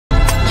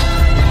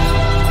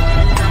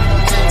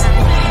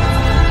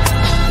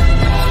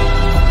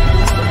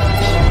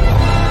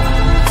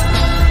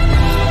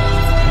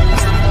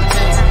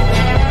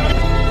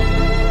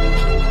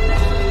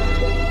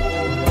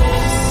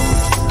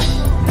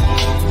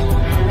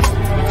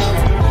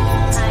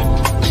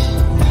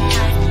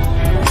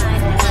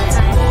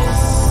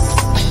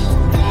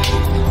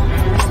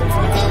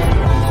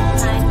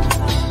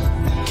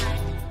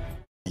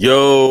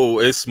Yo,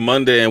 it's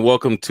Monday and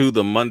welcome to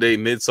the Monday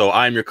Midsole.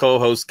 I'm your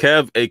co-host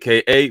Kev,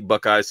 aka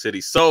Buckeye City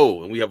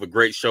Soul, and we have a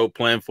great show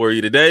planned for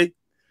you today.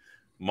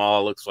 Ma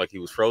looks like he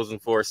was frozen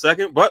for a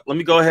second, but let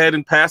me go ahead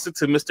and pass it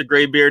to Mr.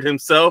 Graybeard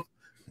himself,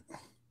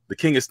 the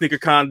king of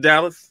SneakerCon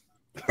Dallas.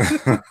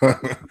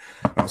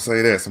 I'll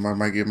say that. Somebody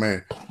might get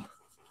mad.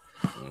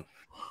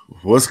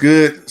 What's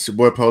good? It's your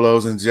boy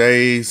Polos and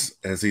Jays.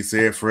 As he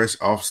said, fresh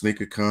off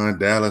SneakerCon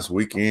Dallas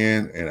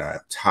weekend, and I'm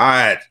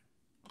tired.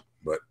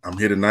 But I'm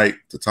here tonight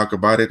to talk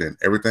about it and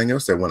everything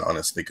else that went on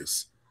in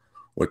sneakers.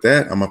 With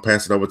that, I'm going to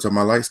pass it over to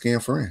my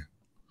light-skinned friend.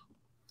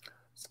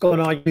 What's going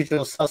on,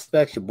 usual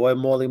suspects? Your boy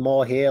Morley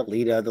Mall here,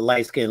 leader of the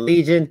Light Skin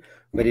Legion,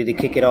 ready to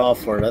kick it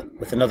off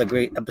with another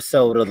great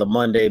episode of the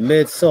Monday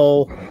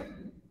Midsole.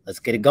 Let's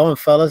get it going,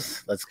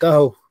 fellas. Let's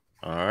go.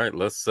 All right,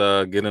 let's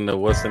get into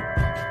what's in.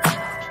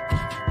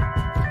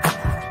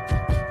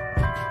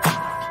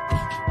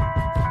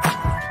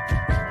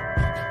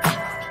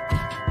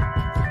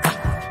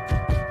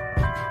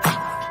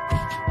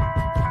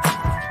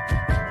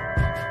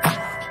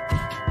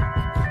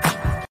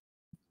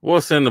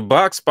 What's in the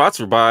box?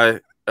 Sponsored by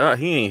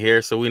he ain't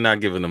here, so we're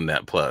not giving him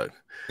that plug.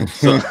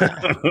 So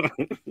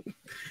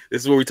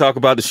this is where we talk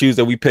about the shoes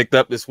that we picked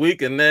up this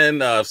week, and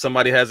then if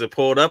somebody has it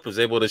pulled up, is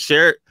able to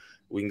share it,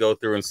 we can go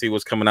through and see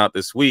what's coming out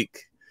this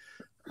week.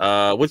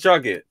 What y'all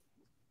get?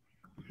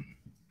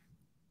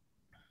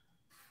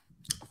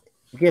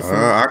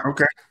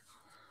 Okay,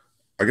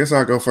 I guess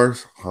I'll go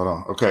first. Hold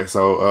on. Okay,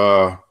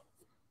 so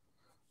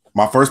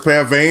my first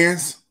pair of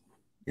Vans.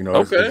 You know,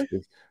 okay.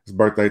 It's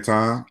birthday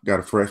time. Got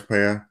a fresh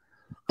pair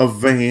of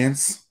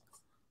Vans.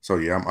 So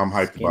yeah, I'm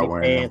hyped about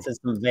wearing them. And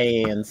some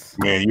Vans.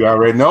 Man, you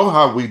already know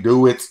how we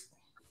do it.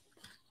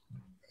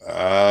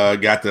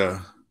 Got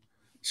the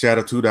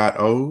Shadow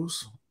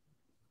 2.0s.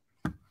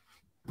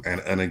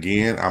 And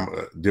again, I'm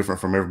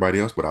different from everybody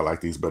else, but I like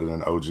these better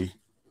than the OG.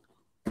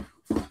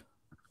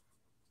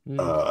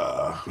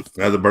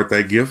 Another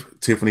birthday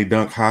gift, Tiffany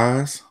Dunk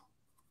Highs.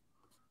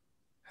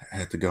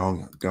 Had to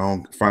go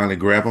finally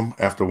grab them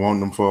after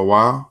wanting them for a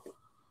while.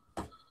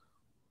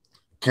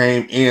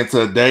 Came in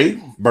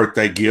today,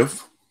 birthday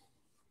gift.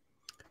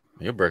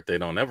 Your birthday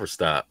don't ever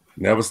stop.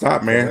 Never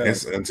stop, man. Yeah.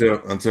 It's until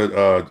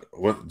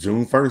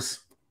June 1st.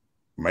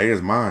 May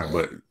is mine,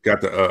 but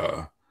got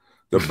the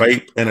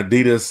Vape and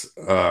Adidas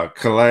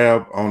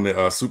collab on the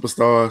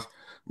Superstars.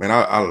 Man,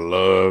 I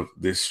love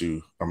this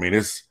shoe. I mean,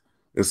 it's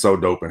so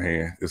dope in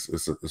hand.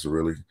 It's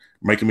really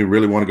making me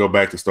really want to go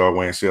back to start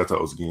wearing shell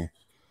toes again.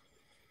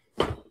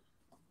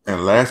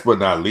 And last but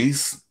not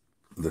least,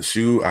 the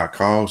shoe I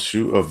call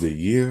shoe of the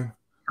year,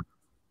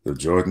 the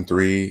Jordan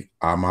 3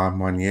 A Ma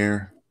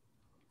Manière.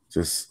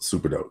 Just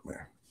super dope,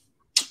 man.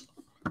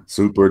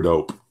 Super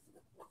dope.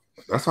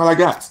 That's all I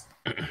got.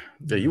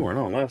 Yeah, you weren't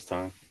on last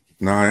time.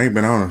 No, I ain't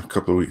been on in a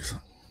couple of weeks.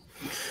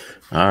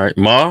 All right,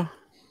 Ma,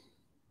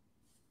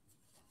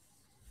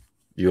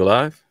 you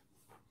alive?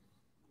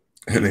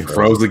 And he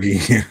froze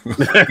again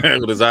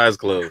with his eyes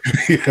closed.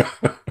 Yeah.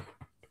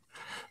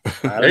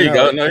 There you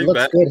go. No, it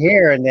looks good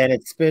here, and then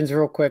it spins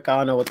real quick. I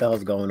don't know what the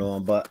hell's going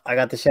on, but I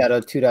got the Shadow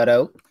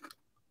 2.0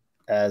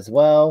 as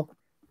well.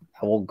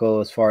 I won't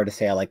go as far to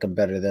say I like them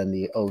better than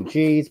the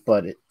OGs,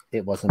 but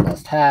it was a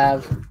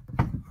must-have.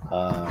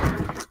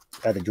 Got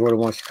the Jordan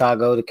 1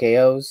 Chicago, the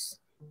KOs.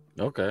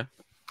 Okay.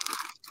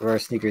 Rare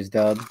sneakers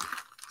dub.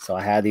 So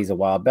I had these a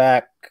while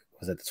back.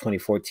 Was it the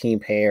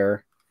 2014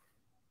 pair?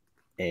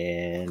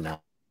 And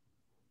now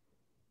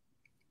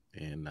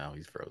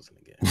he's frozen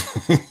again.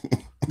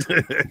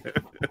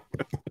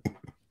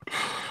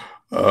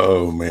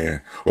 Oh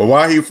man. Well,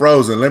 why he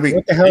frozen? What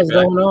the hell's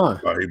going on?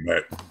 Oh, he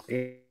back.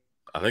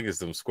 I think it's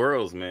them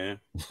squirrels, man.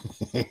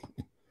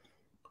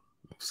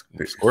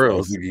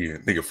 Squirrels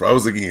again. Nigga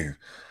froze again.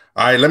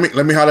 All right, let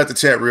me holler at the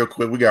chat real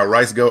quick. We got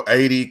Rice Go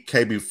 80,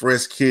 KB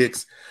Fresh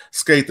Kicks,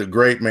 Skate the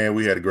Great, man.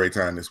 We had a great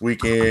time this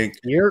weekend.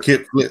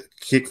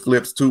 Kick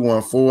Flips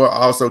 214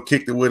 also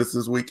kicked it with us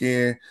this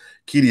weekend.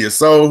 Kitty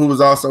Soul, who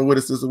was also with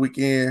us this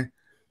weekend.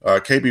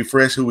 KB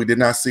Fresh, who we did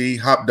not see.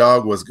 Hop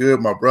Dog was good.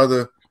 My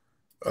brother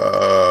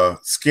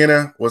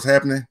Skinner, what's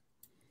happening?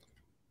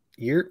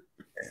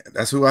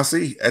 That's who I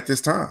see at this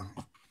time.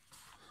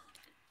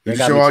 Did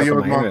you show all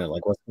yours, Mom?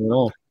 Like, what's going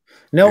on?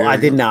 No, I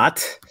did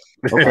not.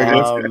 Okay,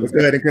 let's go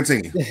ahead and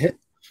continue.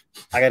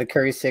 I got a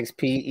Curry 6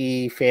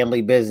 PE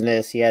family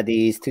business. He had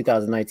these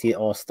 2019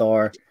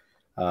 All-Star.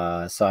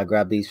 So I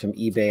grabbed these from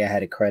eBay. I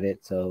had a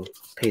credit, so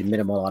paid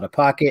minimal out of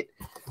pocket.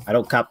 I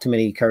don't cop too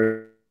many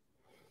Curry.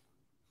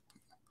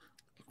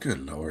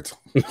 Good Lord.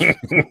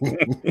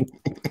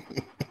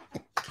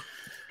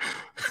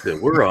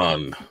 We're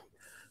on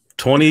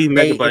 20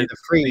 megabytes of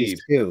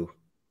freeze too.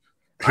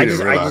 I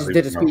just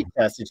did a speed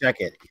test to check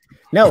it.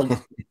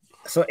 No,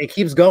 so it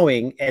keeps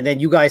going, and then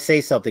you guys say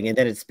something, and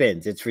then it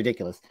spins. It's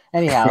ridiculous.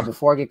 Anyhow,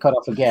 before I get cut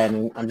off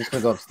again, I'm just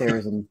gonna go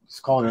upstairs and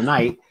just call it a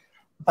night.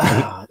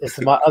 This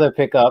is my other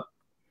pickup.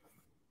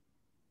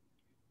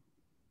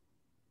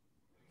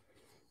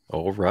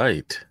 All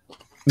right.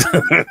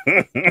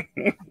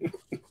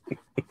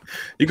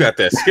 You got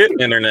that skip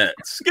internet.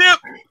 Skip.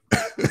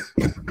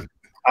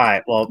 All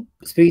right. Well,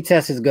 speed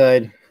test is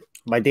good.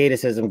 My data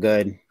says I'm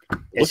good.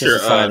 It's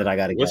just a sign that I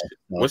got to go.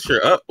 What's your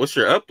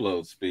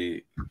upload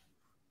speed?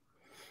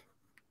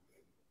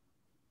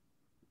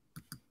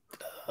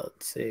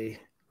 Let's see.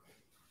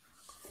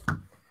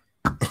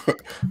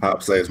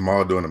 Hop says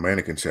Maul doing a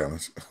mannequin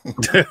challenge.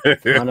 I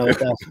don't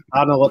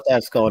know what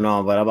that's going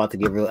on, but I'm about to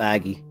get real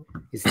aggy.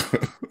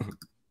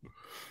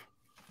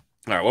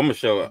 All right, well, I'm gonna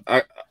show.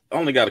 I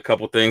only got a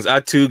couple things. I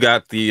too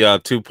got the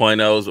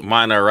 2.0s.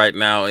 Mine are right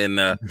now in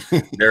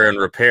they're in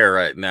repair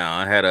right now.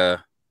 I had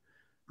a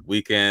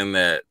weekend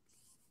that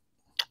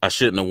I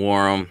shouldn't have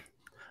worn them.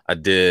 I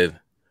did.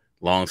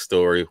 Long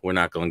story. We're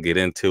not gonna get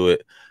into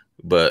it,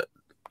 but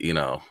you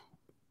know,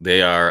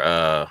 they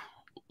are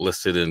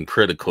listed in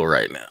critical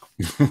right now.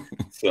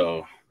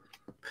 So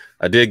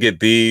I did get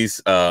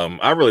these.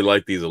 I really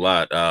like these a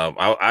lot.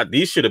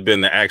 These should have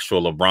been the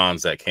actual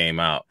LeBrons that came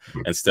out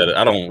instead of.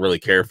 I don't really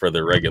care for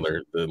the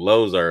regular. The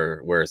lows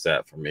are where it's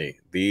at for me.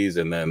 These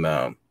and then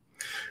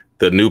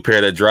the new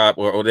pair that dropped.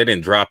 Or they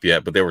didn't drop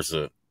yet, but they were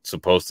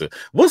supposed to.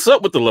 What's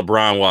up with the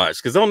LeBron watch?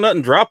 Because don't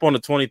nothing drop on the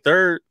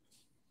 23rd.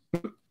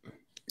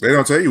 They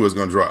don't tell you what's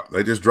gonna drop.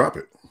 They just drop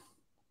it.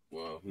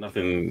 Well,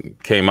 nothing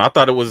came. I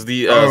thought it was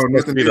the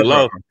supposed to be the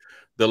low.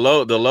 The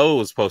low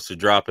was supposed to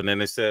drop, and then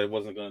they said it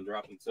wasn't going to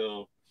drop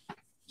until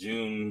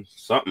June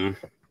something.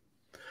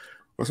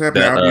 What's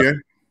happening, IBA?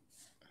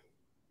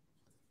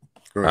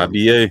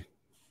 IBA.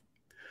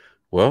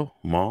 Well,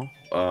 Maul,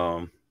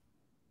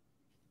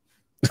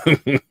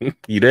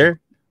 you there?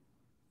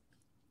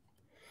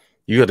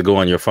 You got to go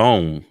on your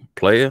phone,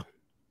 player.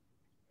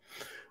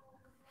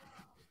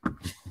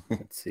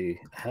 Let's see.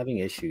 Having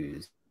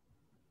issues.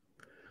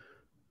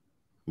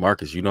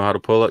 Marcus, you know how to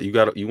pull up. You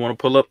want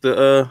to pull up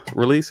the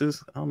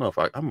releases? I don't know if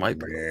I might.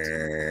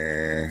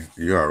 Yeah,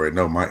 you already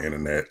know my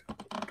internet.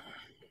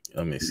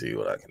 Let me see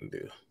what I can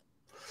do.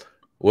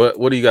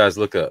 What do you guys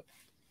look up?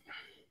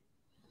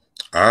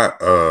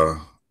 Who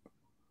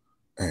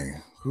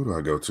do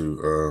I go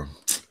to?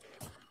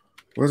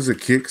 What is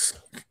it? Kicks.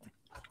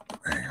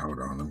 Hey, hold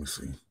on, let me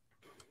see.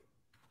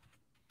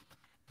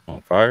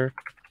 On Fire?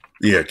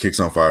 Yeah, Kicks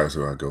on Fire is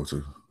who I go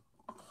to.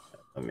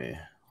 I mean.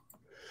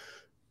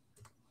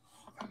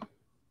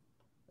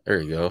 There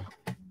you go.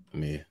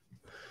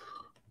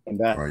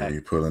 Are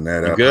you pulling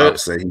that up? Hop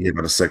say he hit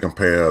on the second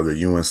pair of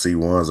the UNC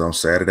ones on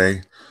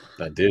Saturday.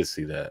 I did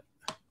see that.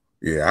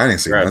 Yeah, I didn't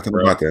see nothing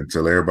about that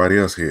until everybody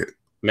else hit.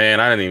 Man,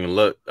 I didn't even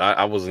look.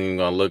 I wasn't even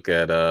gonna look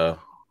at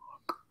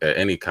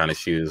any kind of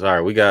shoes.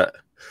 All right, let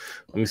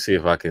me see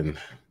if I can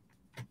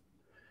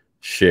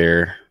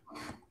share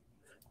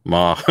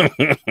my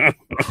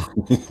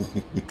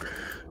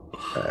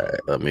all right,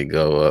 let me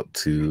go up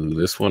to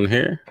this one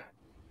here.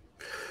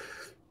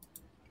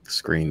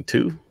 Screen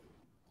 2.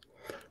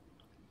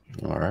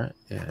 All right.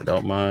 Yeah,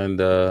 don't mind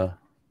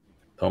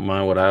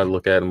what I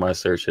look at in my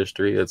search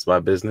history. It's my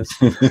business.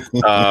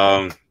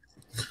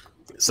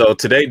 So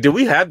today,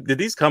 did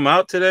these come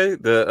out today?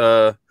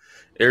 The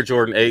Air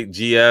Jordan 8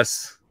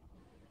 GS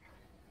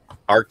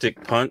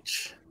Arctic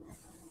Punch.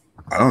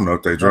 I don't know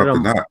if they dropped or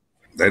not.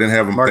 They didn't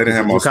have them. They didn't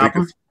have more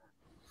sneakers.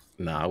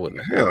 No, I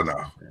wouldn't. Hell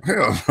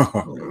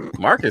no.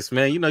 Marcus,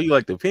 man, you know you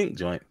like the pink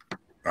joint.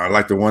 I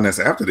like the one that's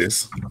after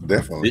this.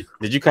 Definitely.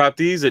 Did you cop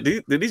these?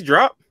 Did these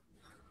drop?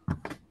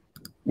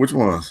 Which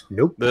ones?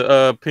 Nope.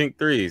 The pink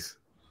 3s.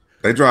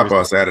 They drop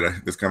on Saturday.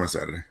 This coming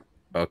Saturday.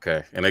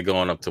 Okay, and they're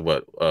going up to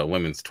what?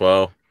 Women's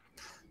 12.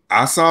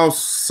 I saw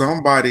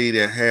somebody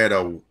that had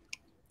a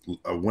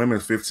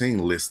women's 15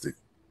 listed.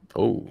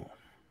 Oh,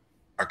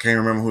 I can't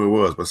remember who it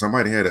was, but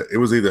somebody had it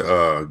was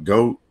either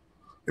GOAT.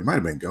 It might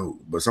have been GOAT,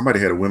 but somebody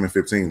had a women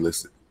 15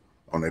 listed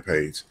on their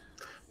page.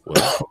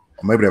 Well,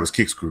 maybe that was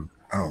Kick's Crew.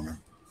 I don't know.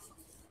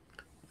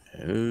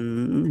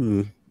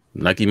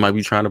 Nike might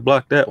be trying to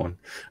block that one.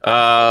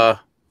 Adidas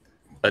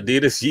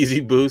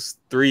Yeezy Boost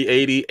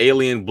 380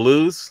 Alien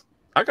Blues.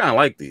 I kind of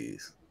like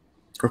these.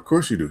 Of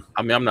course you do.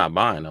 I mean, I'm not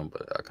buying them,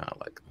 but I kind of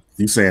like them.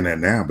 You saying that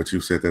now, but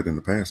you said that in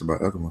the past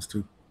about other ones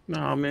too.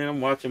 No, man,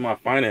 I'm watching my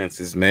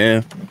finances,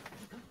 man.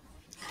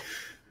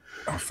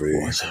 I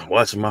feel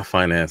watching my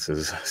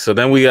finances. So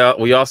then we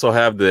also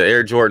have the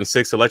Air Jordan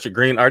 6 Electric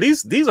Green. Are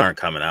these aren't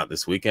coming out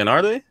this weekend,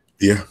 are they?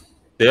 Yeah.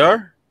 They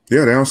are?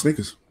 Yeah, they're on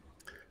sneakers.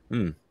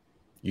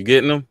 You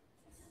getting them?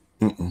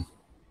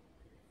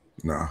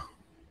 Nah.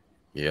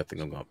 Yeah, I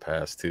think I'm gonna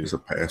pass too. It's a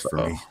pass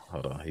for me.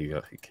 Hold on, he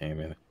came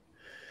in.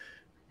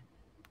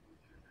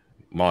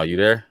 Ma, you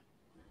there?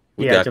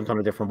 I jumped on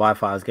a different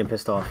Wi-Fi. I was getting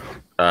pissed off.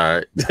 All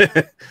right.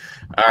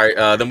 All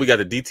right. Then we got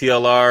the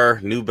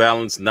DTLR New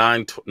Balance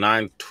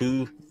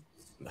 992.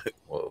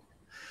 Whoa.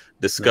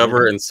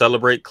 Discover and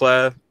Celebrate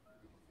collab.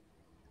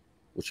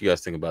 What you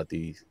guys think about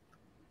these?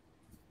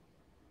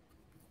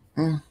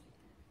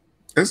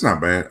 It's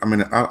not bad. I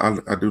mean,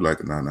 I do like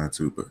the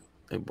 992, but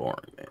they're boring,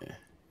 man.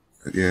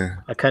 Yeah.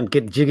 I can't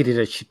get jiggy to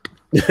that shit.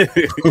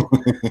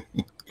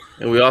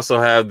 And we also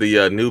have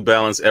the New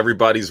Balance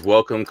Everybody's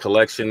Welcome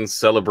collection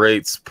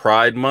celebrates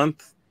Pride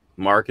Month.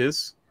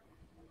 Marcus.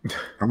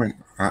 I mean,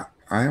 I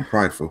am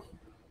prideful.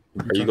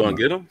 Are you going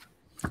to get them?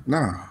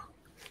 Nah.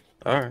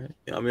 All right.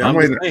 I mean, I'm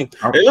waiting. saying,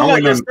 they look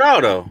like your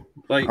style though.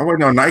 Like I'm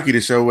waiting on Nike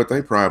to show what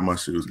they Pride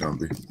Month shoes gonna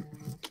be.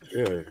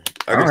 Yeah,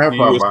 I don't have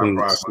problem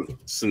buying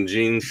some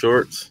jean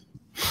shorts,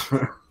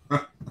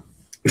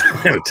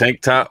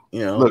 tank top.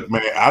 You know, look,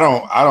 man, I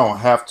don't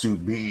have to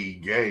be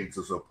gay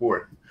to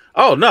support.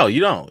 Oh no,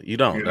 you don't. You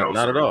don't.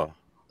 Not at all.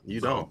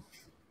 You don't.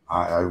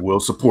 I will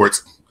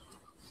support.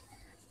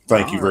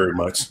 Thank you very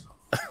much.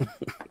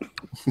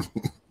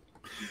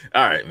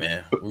 All right,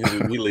 man.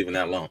 We leaving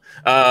that alone.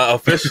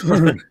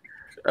 Official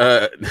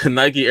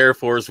Nike Air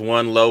Force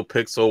One low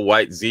pixel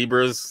white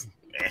zebras.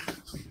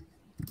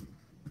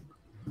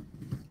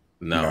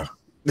 No.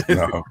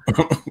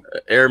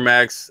 Air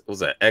Max, what was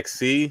that?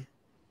 XC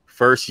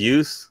first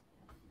use.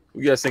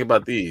 What you guys think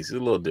about these? It's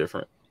a little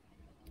different.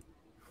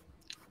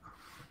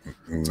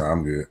 No,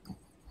 I'm good.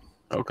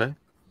 Okay.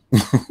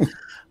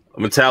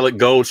 Metallic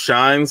gold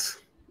shines.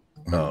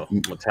 Oh,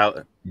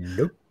 metallic.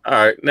 Nope. All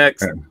right,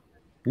 next.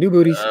 New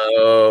booties.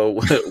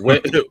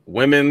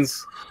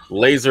 Women's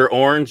laser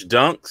orange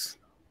dunks.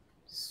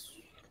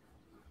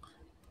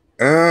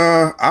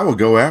 I will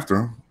go after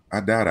them. I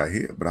doubt I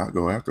hit, but I'll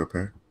go after a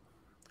pair.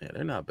 Yeah,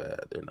 they're not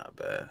bad. They're not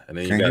bad. And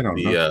then you got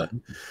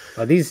the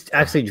are these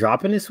actually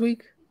dropping this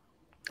week?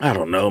 I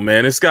don't know,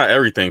 man. It's got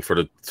everything for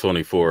the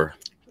 24.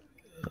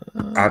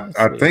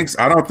 I think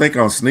I don't think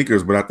on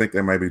sneakers, but I think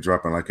they might be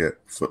dropping like at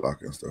Foot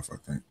Locker and stuff. I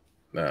think.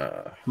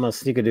 I'm a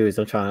sneaker dude.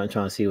 I'm trying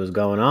to see what's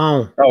going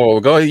on. Oh,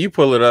 go ahead. You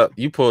pull it up.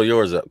 You pull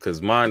yours up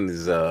because mine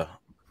is. I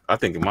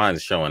think mine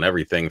is showing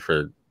everything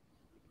for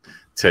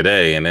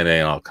today, and it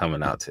ain't all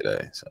coming out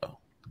today. So,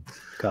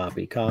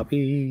 copy.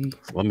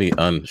 Let me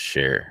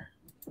unshare.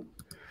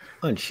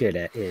 Unshare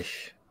that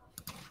ish.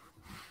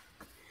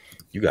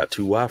 You got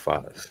 2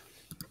 Wi-Fis.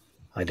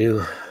 I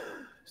do.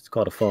 It's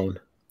called a phone.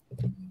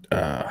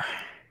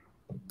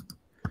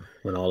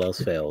 When all else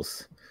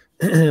fails,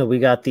 we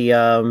got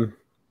the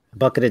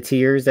bucket of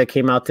tears that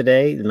came out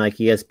today. The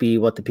Nike SB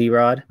What the P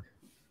Rod.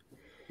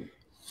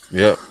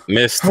 Yep,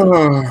 missed.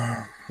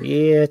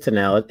 Yeah, it's an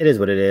L. It is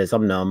what it is.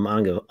 I'm numb.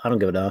 I don't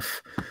give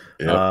enough.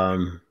 Yep.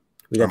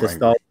 We got the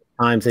Star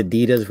Times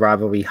Adidas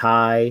Rivalry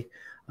High,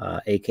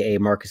 aka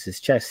Marcus's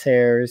chest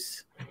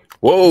hairs.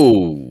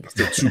 Whoa,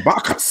 the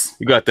Chewbacca's.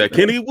 You got that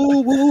Kenny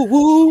woo woo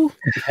woo.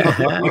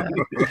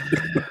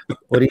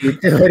 What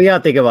do y'all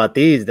think about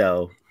these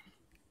though?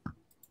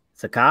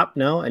 It's a cop?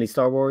 No? Any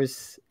Star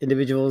Wars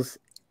individuals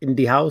in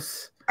the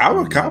house? I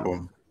would cop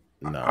them.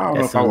 No, I don't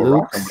know if I would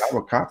rock them, but I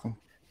would cop them.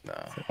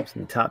 No.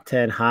 Some top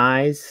 10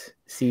 highs,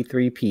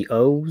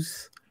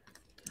 C3POs.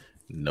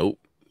 Nope.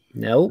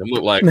 Nope. Them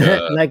look like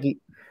Nike.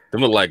 Them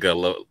look like a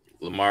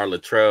Lamar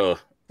Latrell.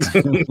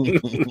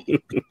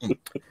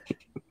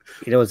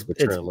 You know, it's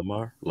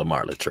Lamar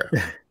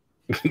Latrell.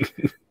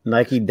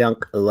 Nike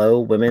Dunk Low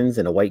women's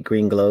in a white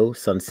green glow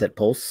sunset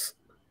pulse.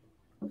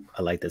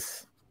 I like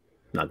this.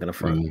 Not gonna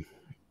front.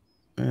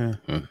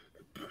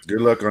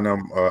 Good luck on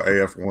them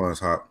AF1s,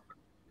 Hop.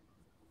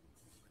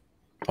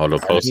 Oh, the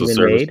postal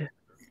service. Made.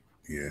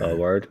 Yeah. Oh,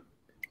 word.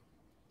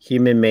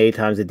 Human made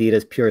times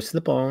Adidas pure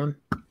slip on.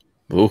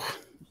 Ooh,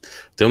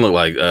 them look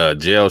like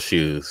jail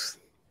shoes.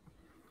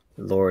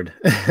 Lord.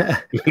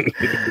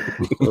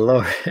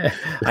 Lord.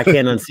 I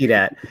can't unsee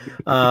that.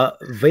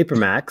 Vapor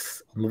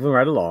Max, moving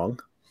right along.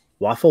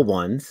 Waffle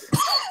Ones.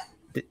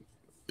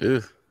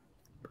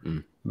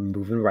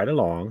 Moving right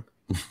along.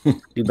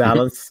 New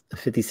Balance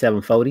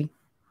 5740.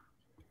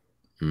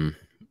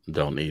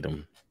 Don't need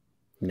them.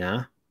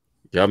 Nah.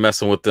 Y'all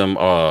messing with them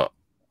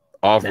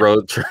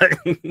off-road track.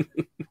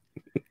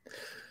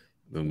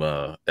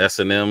 Them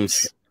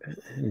S&M's.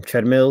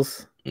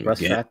 Treadmills.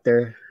 Rust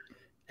Factor.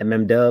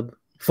 MM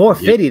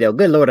 $450 though.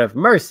 Good Lord have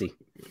mercy.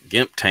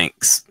 Gimp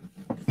tanks.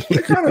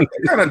 They're kind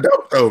of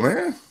dope though,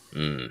 man.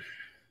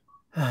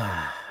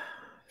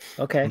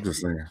 Okay. I'm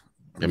just saying.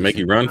 They make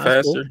you run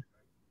faster. Cool.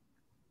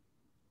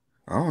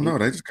 I don't know.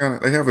 They just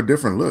they have a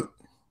different look.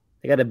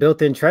 They got a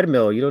built-in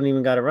treadmill. You don't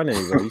even got to run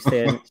anywhere. You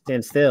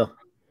stand still.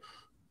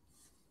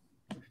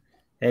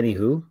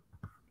 Anywho,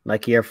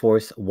 Nike Air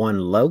Force One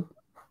low,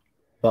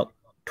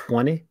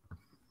 $120.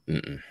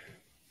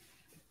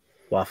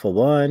 Waffle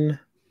One,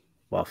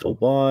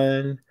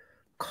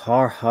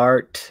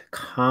 Carhartt,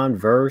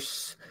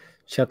 Converse,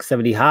 Chuck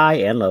 70 high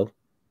and low.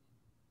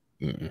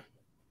 All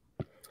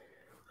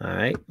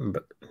right, we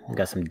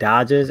got some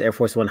Dodges, Air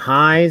Force One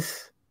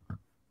highs.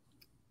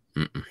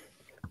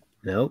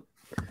 Nope.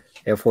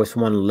 Air Force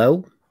One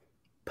low,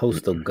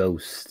 Postal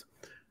Ghost.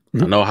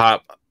 I know,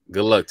 Hop.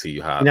 Good luck to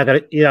you, Hop.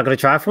 You're not gonna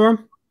try for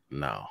him?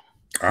 No,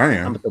 I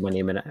am. I'm gonna throw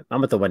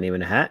my name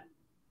in a hat.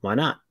 Why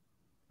not?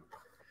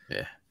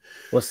 Yeah.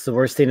 What's the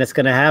worst thing that's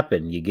gonna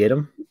happen? You get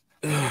them?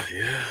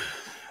 Yeah.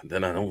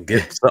 Then I don't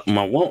get something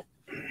I want.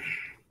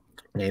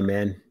 Hey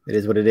man, it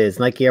is what it is.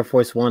 Nike Air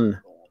Force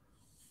One.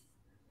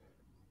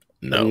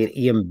 No.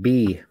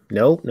 EMB.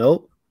 Nope.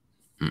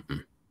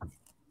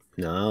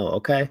 No.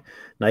 Okay.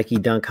 Nike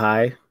Dunk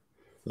High.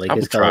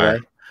 Lakers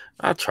colorway.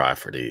 I'll try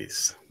for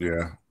these.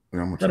 Yeah.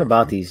 What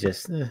about these?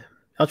 Just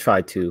I'll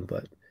try too,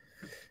 but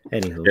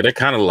anywho. Yeah, they're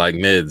kind of like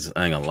mids.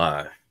 I ain't gonna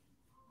lie.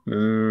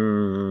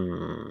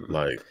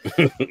 Like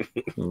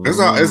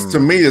it's to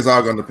me, it's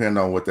all gonna depend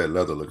on what that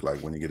leather look like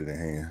when you get it in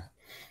hand.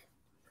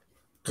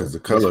 Because the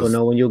colors, we'll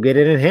know when you'll get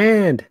it in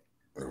hand.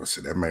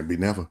 That might be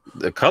never.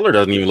 The color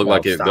doesn't even look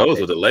like it goes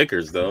with the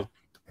Lakers, though.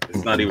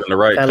 It's not even the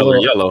right color,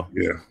 yellow.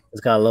 Yeah,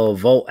 it's got a little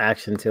volt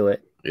action to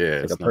it.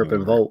 Yeah, it's like a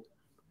purple volt.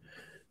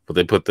 But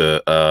they put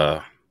the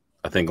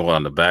I think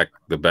on the back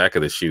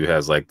of the shoe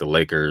has like the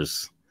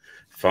Lakers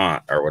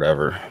font or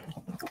whatever.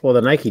 Well,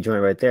 the Nike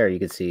joint right there, you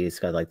can see it's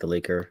got like the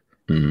Laker,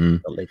 the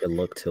Laker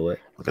look to it.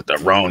 Look at the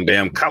wrong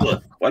damn color.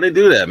 Why they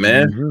do that,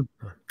 man?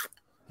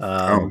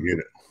 I don't get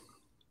it.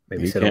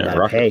 Maybe you don't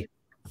gotta pay.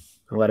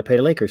 I gotta pay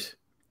the Lakers.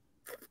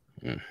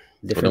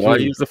 Different. Why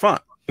use the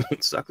font?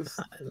 Suckers.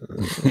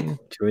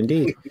 True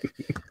indeed.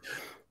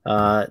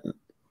 Do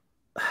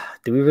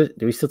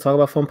we still talk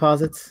about foam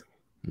posits?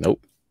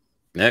 Nope.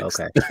 Next.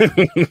 Okay.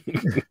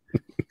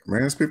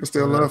 Man, people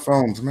still love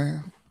foams,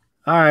 man.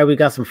 All right, we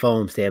got some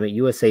foams, damn it.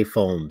 USA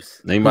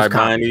foams. Anybody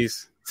buying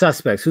these?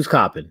 Suspects. Who's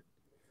copping?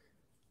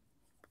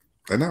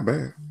 They're not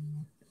bad.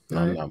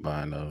 I'm not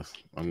buying those.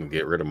 I'm gonna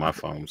get rid of my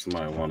foams.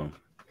 Somebody want them.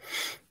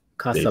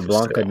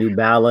 Casablanca, New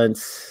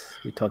Balance.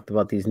 We talked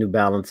about these New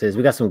Balances.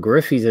 We got some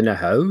Griffies in the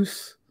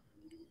house.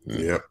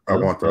 Yep, I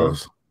want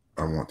those.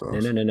 I want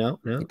those. No.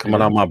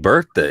 Coming on my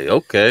birthday.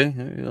 Okay.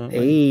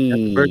 Hey,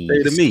 happy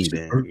birthday to me,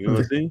 then. You know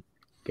what I'm saying?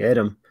 Get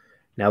them.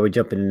 Now we're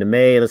jumping into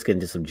May. Let's get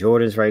into some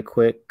Jordans right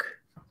quick.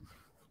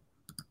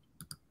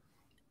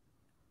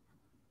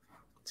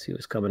 Let's see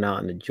what's coming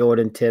out in the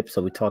Jordan tip.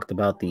 So we talked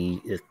about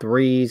the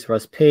threes,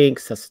 Rust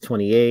Pinks. That's the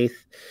 28th.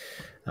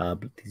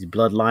 These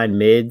Bloodline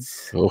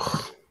mids.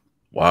 Oh,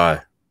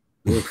 why?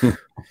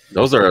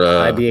 Those are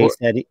IBA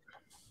said.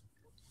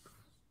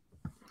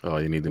 Oh,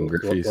 you need them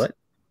Griffies. What?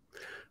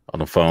 On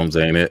the foams,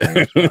 ain't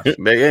it?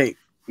 They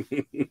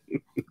ain't.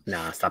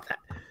 Nah, stop that.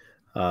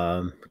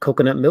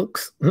 Coconut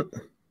milks.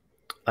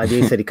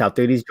 IBA said he copped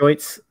 3 of these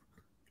joints.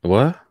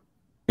 What?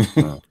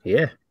 Oh.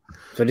 Yeah.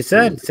 That's what he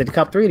said. He said he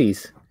copped 3 of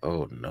these.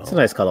 Oh, no. It's a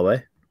nice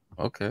colorway.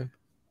 Okay.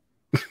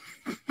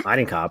 I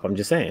didn't cop. I'm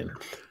just saying.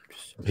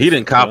 He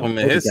didn't cop them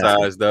in his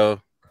size,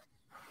 though.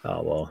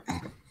 Oh, well.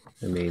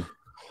 I mean.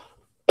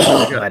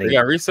 They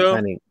got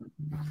resale?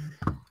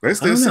 They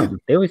still see.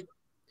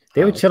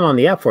 They were chilling on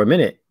the app for a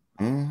minute.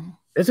 Mm-hmm.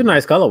 It's a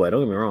nice colorway.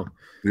 Don't get me wrong.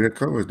 Yeah,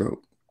 color's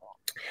dope.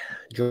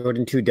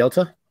 Jordan 2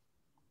 Delta.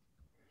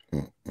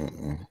 No,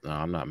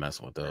 I'm not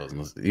messing with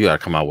those. You got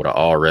to come out with an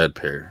all red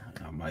pair.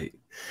 I might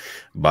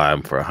buy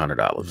them for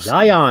 $100.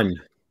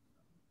 Zion.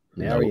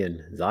 Marion.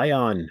 Nope.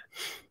 Zion.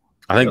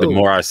 I think the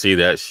more I see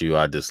that shoe,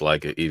 I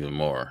dislike it even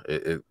more.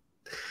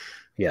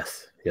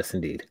 Yes,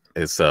 indeed.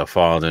 It's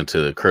fallen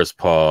into the Chris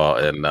Paul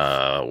and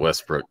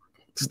Westbrook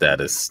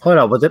status. Hold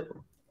on, was it?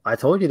 I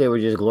told you they were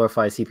just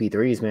glorified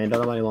CP3s, man.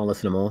 Don't nobody want to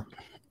listen to them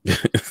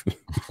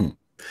all.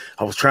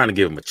 I was trying to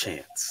give him a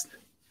chance.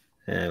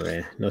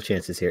 Anyway, no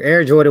chances here.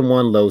 Air Jordan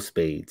 1 low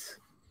spades.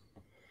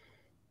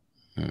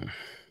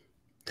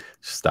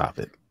 Stop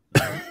it.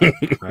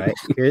 All right.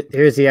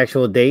 Here's the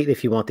actual date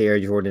if you want the Air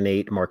Jordan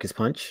 8 Marcus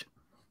Punch.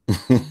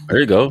 There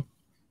you go.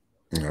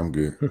 Yeah, I'm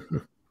good.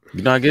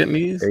 You're not getting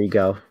these? There you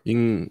go. You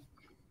can.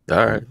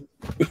 All right.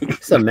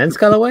 It's a men's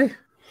colorway?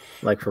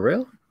 Like for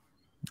real?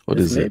 What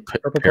is it?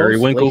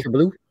 Periwinkle?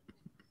 Blue?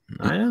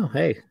 I know.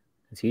 Hey,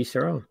 it's each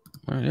their own.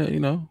 Well, yeah, you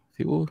know,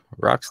 people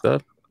rock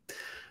stuff.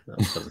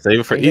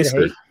 Save it for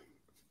Easter. You're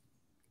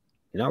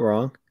not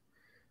wrong.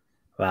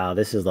 Wow,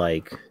 this is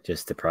like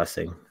just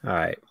depressing. All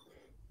right.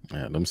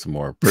 Yeah, them some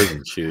more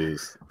prison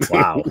shoes.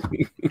 Wow.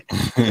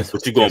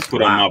 What you gonna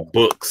put on my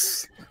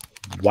books?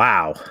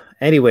 Wow.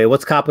 Anyway,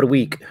 what's cop of the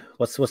week?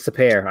 What's the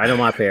pair? I know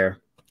my pair.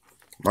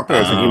 My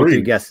pair's give me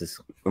 3 guesses.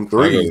 I'm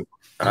 3.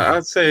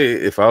 I'd say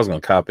if I was gonna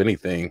cop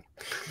anything,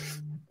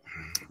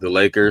 the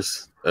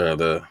Lakers,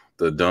 the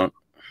dunk,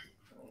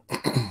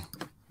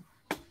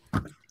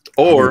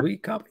 or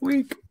cop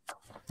week.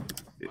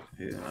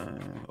 Yeah,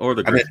 or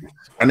the.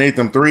 I need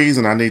them 3s,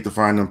 and I need to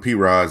find them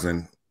P-Rods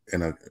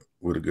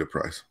with a good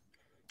price.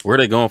 Where are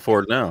they going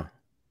for it now?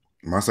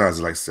 My size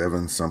is like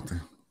 7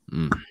 something.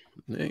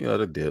 Yeah, you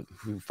gotta dip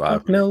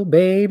 5. No,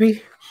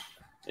 baby.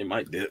 It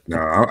might dip. No,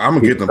 I'm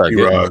gonna get them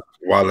P-Rods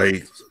while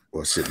they.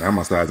 Well, shit. Now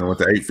my size I went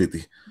to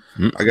 850.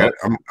 I'm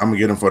gonna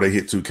get them before they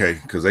hit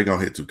 2K because they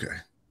gonna hit 2K.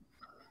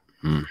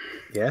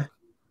 Yeah.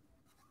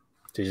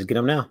 So just get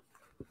them now.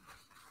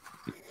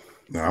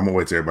 No, I'm gonna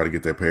wait till everybody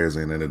get their pairs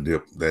in and a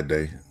dip that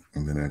day,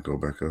 and then I go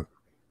back up.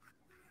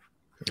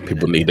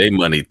 People need their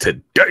money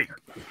today.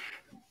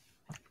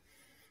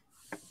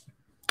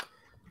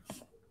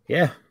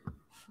 Yeah,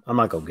 I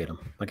might go get them.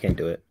 I can't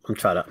do it. I'm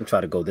trying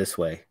to go this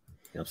way. You know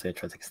what I'm saying?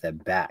 Try to take a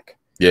step back.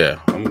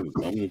 Yeah, I'm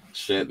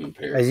shedding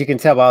pairs. As you can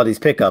tell by all these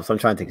pickups, I'm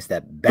trying to take a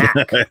step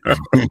back.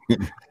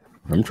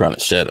 I'm trying to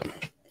shed them.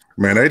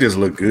 Man, they just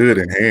look good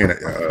in hand.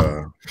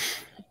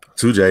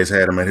 2J's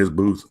had them at his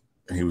booth,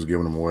 and he was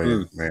giving them away.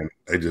 Man,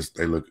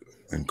 they look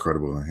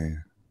incredible in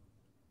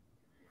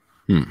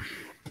hand.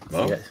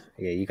 Well,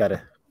 yeah, you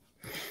gotta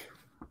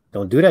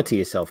don't do that to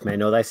yourself, man.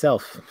 Know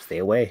thyself. Stay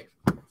away.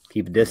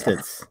 Keep a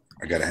distance.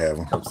 I gotta have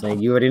them. I'm saying,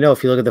 you already know.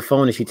 If you look at the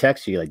phone and she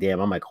texts you, you're like, damn,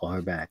 I might call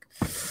her back.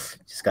 You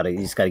just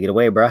gotta get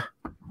away, bruh.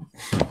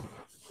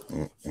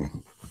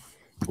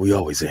 We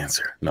always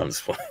answer. No, I'm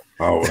just playing.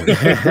 Oh.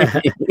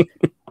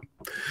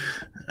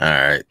 All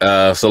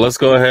right. So let's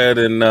go ahead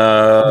and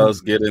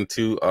let's get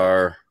into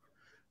our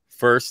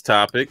first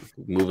topic,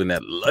 moving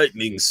at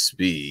lightning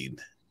speed.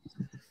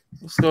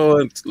 Let's go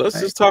and let's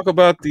just talk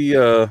about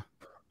the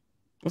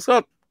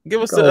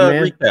give us a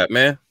recap,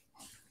 man.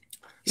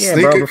 Yeah,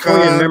 bro, before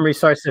your memory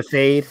starts to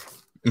fade.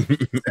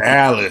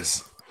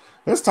 Dallas.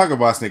 Let's talk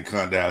about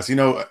SneakerCon Dallas. You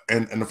know,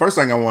 and the first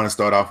thing I want to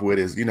start off with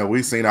is, you know,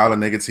 we've seen all the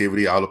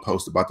negativity, all the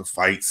posts about the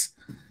fights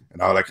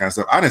and all that kind of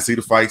stuff. I didn't see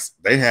the fights.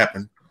 They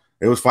happened.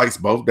 It was fights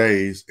both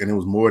days, and it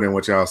was more than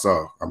what y'all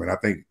saw. I mean, I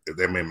think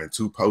there may have been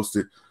 2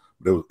 posted,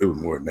 but it was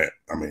more than that.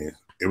 I mean,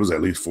 it was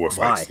at least 4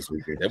 fights this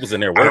weekend. It was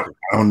in there working.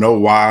 I don't know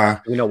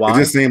why. You know why? It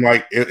just seemed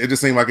like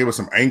it was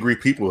some angry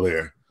people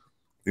there.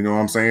 You know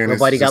what I'm saying?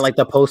 Nobody got like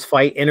the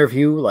post-fight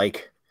interview,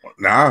 like.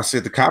 Nah,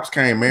 shit. The cops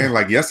came, man.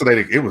 Like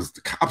yesterday,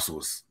 the cops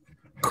was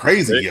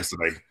crazy.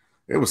 Yesterday,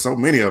 there was so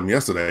many of them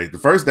yesterday. The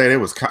first day there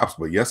was cops,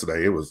 but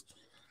yesterday it was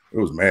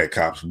mad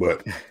cops.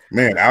 But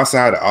man,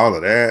 outside of all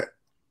of that,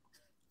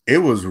 it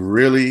was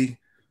really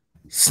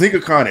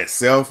SneakerCon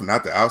itself,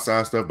 not the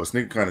outside stuff, but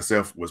SneakerCon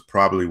itself was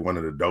probably one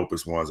of the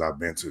dopest ones I've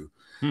been to.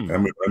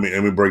 Let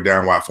me break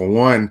down why. For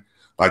one,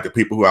 like the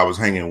people who I was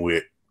hanging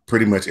with,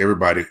 pretty much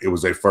everybody, it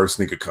was their first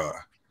SneakerCon.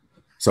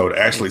 So to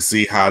actually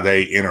see how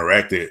they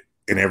interacted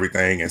and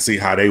everything and see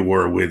how they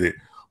were with it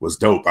was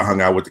dope. I hung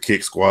out with the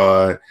Kick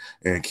Squad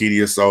and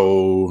Kedia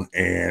Soul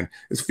and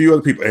there's a few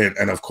other people.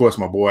 And of course,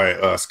 my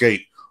boy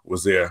Skate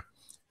was there.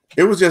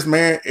 It was just,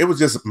 man, it was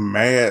just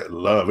mad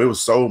love. It was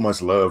so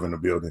much love in the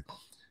building.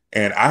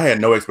 And I had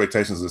no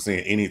expectations of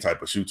seeing any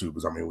type of shoe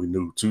tubers. I mean, we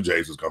knew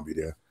 2Js was going to be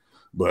there.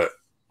 But,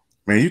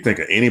 man, you think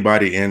of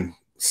anybody in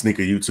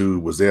sneaker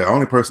YouTube was there. The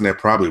only person that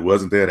probably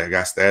wasn't there that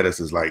got status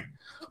is like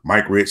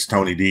Mike Rich,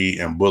 Tony D,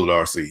 and Bullet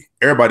RC.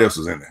 Everybody else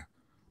was in there.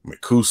 I mean,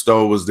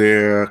 Cousteau was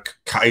there.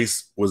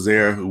 Kais was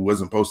there, who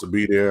wasn't supposed to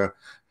be there.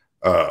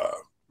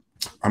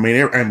 I mean,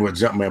 and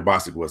Jumpman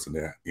Bostic wasn't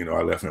there. You know,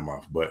 I left him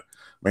off. But,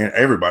 man,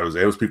 everybody was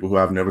there. It was people who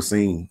I've never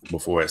seen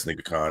before at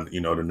SneakerCon.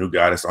 You know, the new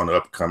guy that's on the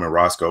up and coming,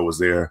 Roscoe, was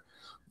there.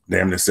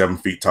 Damn near 7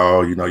 feet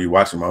tall. You know, you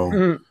watch him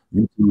on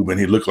YouTube, and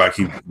he looked like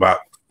he about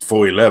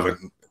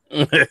 4'11".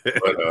 But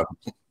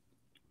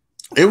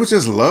it was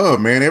just love,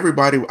 man.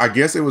 Everybody, I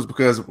guess it was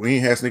because we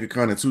ain't had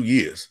SneakerCon in 2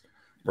 years.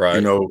 Right.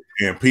 You know,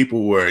 and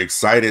people were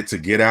excited to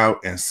get out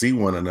and see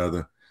one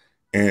another.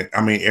 And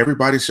I mean,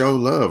 everybody showed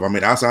love. I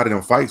mean, outside of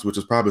them fights, which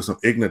is probably some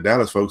ignorant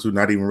Dallas folks who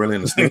not even really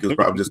in the sneakers,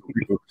 probably just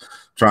people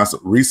trying to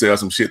resell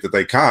some shit that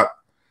they caught.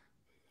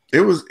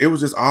 It was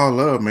just all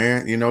love,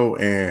 man. You know,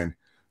 and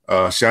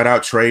shout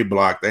out Trade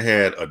Block. They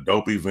had a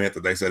dope event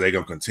that they said they're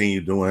gonna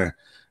continue doing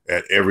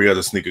at every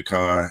other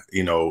SneakerCon.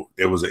 You know,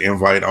 it was an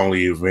invite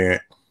only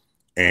event,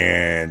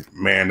 and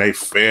man, they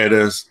fed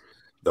us.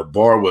 The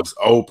bar was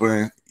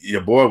open.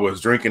 Your boy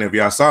was drinking. If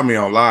y'all saw me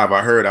on live,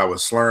 I heard I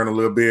was slurring a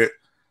little bit.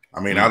 I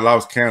mean, I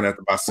lost count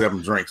after about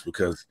 7 drinks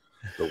because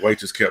the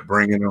waitress kept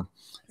bringing them.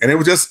 And it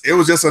was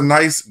just a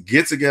nice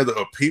get together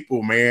of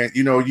people, man.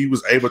 You know, you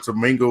was able to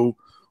mingle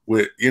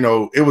with, you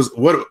know, it was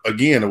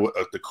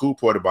the cool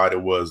part about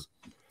it was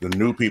the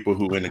new people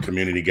who in the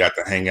community got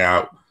to hang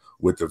out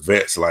with the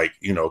vets like,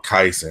 you know,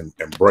 Kais and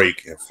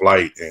Break and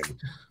Flight and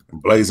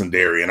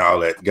Blazendary and all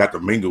that, got to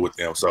mingle with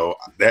them. So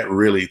that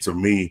really, to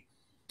me,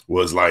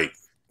 was like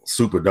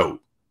super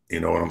dope. You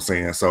know what I'm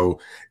saying? So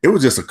it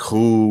was just a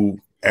cool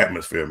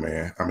atmosphere,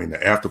 man. I mean,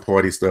 the after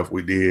party stuff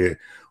we did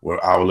with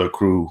our little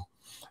crew,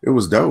 it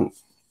was dope.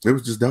 It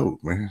was just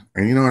dope, man.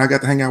 And you know, I got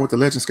to hang out with the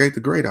legend Skate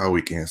the Great all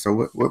weekend.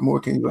 So what more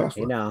can you ask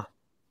for? You know.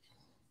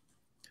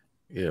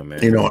 Yeah,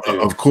 man. You know,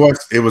 of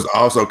course, it was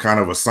also kind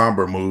of a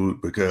somber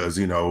mood because,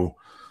 you know,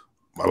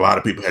 a lot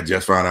of people had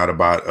just found out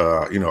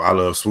about, you know, I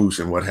Love Swoosh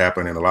and what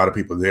happened. And a lot of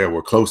people there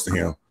were close to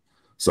him.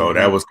 So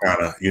that was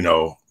kind of, you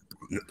know,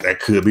 that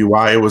could be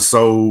why it was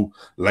so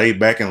laid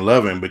back and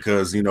loving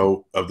because, you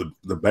know, of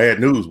the bad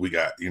news we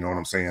got, you know what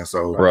I'm saying?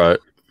 So right.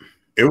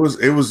 It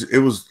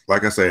was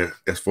like I said,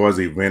 as far as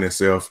the event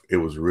itself, it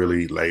was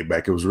really laid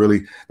back. It was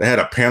really, they had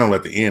a panel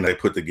at the end they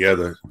put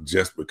together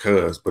just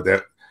because, but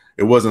that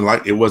it wasn't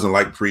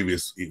like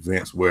previous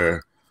events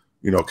where,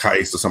 you know,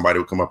 Kais or somebody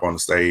would come up on the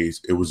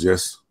stage. It was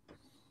just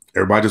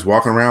everybody just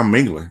walking around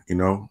mingling, you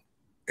know.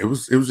 It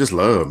was just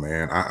love,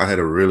 man. I had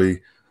a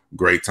really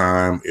great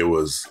time. It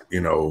was,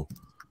 you know,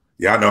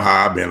 y'all know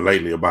how I've been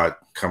lately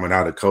about coming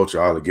out of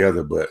culture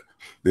altogether, but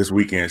this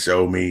weekend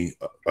showed me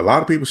a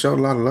lot of people showed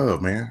a lot of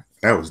love, man.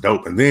 That was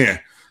dope. And then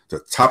to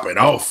top it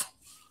off,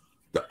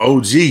 the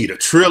OG, the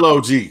Trill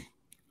OG,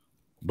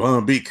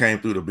 Bun B came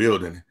through the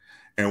building.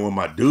 And when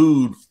my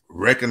dude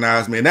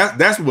recognized me, and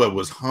that's what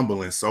was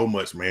humbling so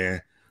much,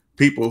 man.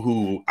 People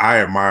who I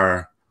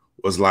admire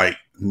was like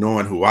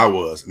knowing who I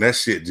was. And that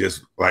shit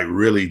just like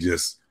really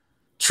just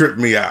tripped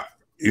me out.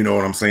 You know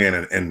what I'm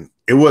saying? And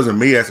it wasn't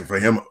me asking for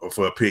him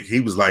for a pic.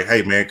 He was like,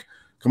 hey, man,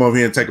 come over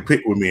here and take a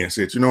pic with me and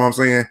shit. You know what I'm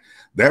saying?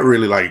 That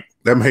really like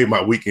that made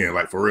my weekend,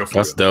 like for real.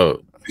 That's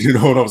dope. You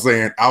know what I'm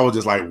saying? I was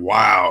just like,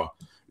 wow.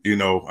 You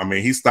know, I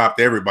mean, he stopped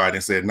everybody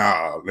and said,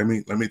 nah, let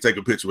me take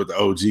a picture with the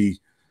OG.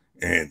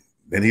 And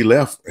then he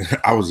left.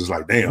 I was just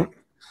like, damn.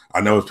 I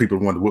know it's people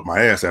wanted to whip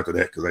my ass after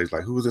that because they was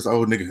like, who is this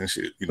old nigga and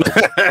shit? You know,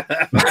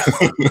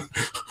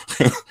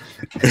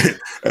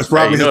 that's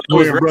probably his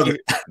twin brother.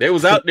 They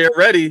was out there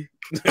ready.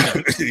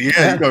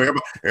 Yeah, you know,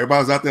 everybody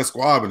was out there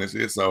squabbing and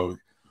shit. So,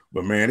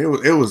 but man, it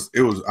was.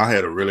 I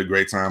had a really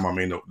great time. I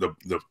mean,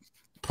 the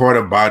part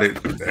about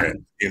it that,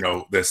 you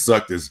know, that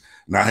sucked is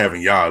not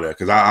having y'all there,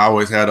 because I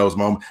always had those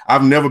moments.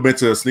 I've never been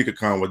to a sneaker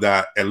con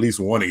without at least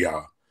one of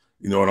y'all.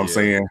 You know what I'm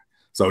saying?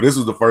 So this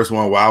was the first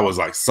one where I was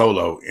like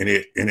solo,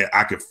 and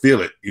I could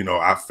feel it. You know,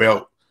 I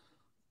felt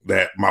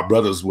that my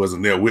brothers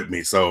wasn't there with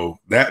me. So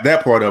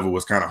that part of it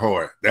was kind of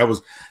hard.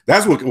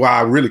 That's why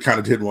I really kind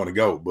of didn't want to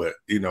go. But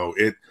you know,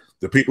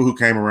 the people who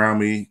came around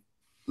me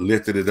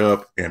lifted it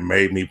up and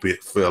made me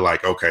feel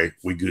like, okay,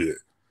 we good.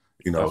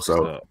 You know,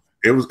 so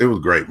it was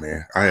great,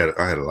 man. I had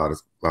a lot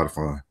of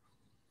fun.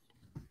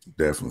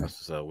 Definitely.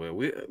 So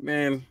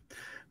man,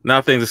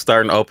 now things are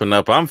starting to open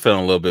up. I'm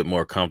feeling a little bit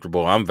more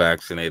comfortable. I'm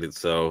vaccinated,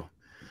 so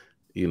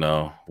you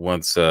know,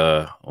 once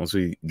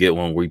we get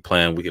one we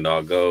plan, we can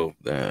all go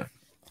and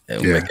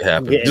we'll make it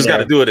happen. Just got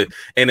to do it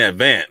in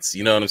advance.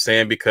 You know what I'm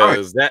saying?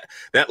 Because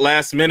that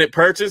last minute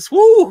purchase,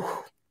 woo!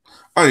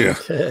 Oh yeah,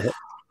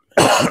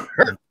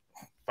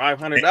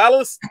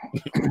 $500.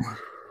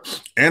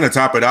 And to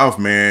top it off,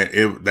 man,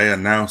 they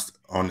announced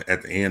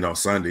at the end on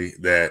Sunday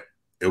that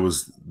it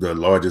was the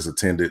largest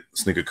attended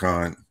sneaker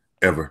con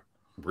ever.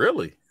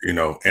 Really? You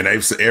know, and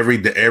they've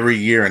every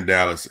year in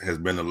Dallas has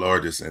been the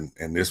largest, and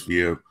this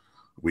year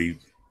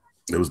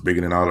it was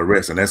bigger than all the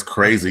rest, and that's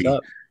crazy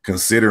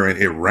considering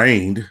it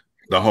rained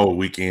the whole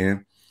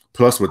weekend.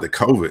 Plus, with the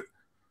COVID,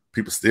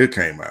 people still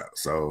came out.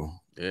 So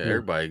yeah,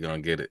 everybody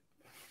gonna get it.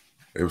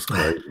 It was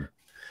crazy.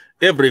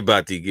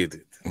 Everybody get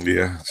it.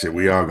 Yeah, shit.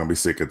 We all gonna be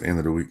sick at the end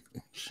of the week.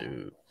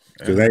 Shoot,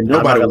 because ain't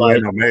nobody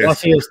wearing no mask.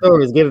 Watching your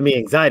story is giving me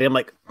anxiety. I'm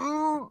like,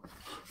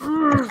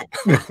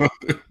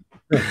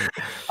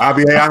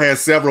 IBA, I had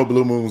several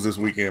blue moons this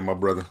weekend, my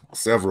brother.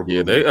 Several.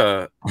 Blue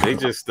moons. They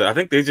just I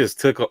think they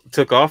just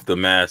took off the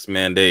mask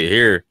mandate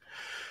here.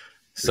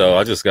 So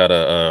I just got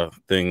a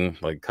thing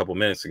like a couple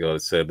minutes ago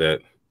that said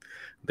that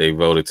they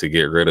voted to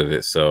get rid of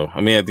it. So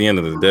I mean, at the end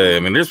of the day, I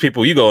mean, there's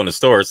people, you go in the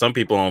store, some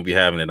people won't be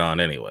having it on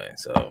anyway.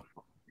 So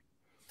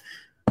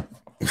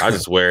I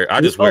just wear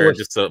it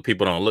just so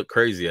people don't look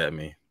crazy at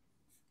me.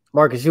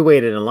 Marcus, you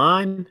waited in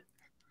line?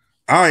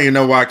 I don't even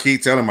know why I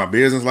keep telling my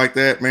business like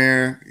that,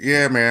 man.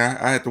 Yeah, man,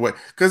 I had to wait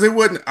because it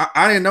wasn't.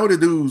 I didn't know the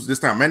dudes this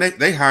time, man.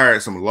 They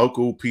hired some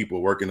local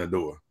people working the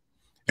door,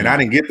 and I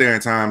didn't get there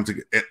in time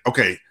to.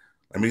 Okay,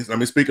 let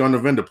me speak on the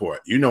vendor part.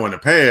 You know, in the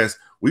past,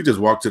 we just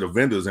walk to the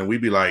vendors and we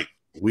be like,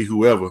 we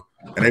whoever,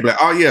 and they be like,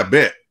 oh yeah,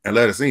 bet, and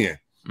let us in.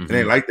 It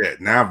ain't like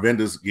that now.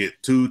 Vendors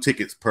get 2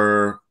 tickets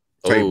per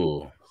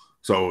table,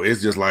 so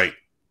it's just like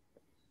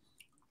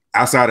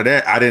outside of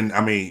that, I didn't. I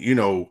mean, you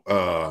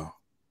know,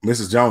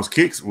 Mrs. Jones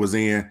Kicks was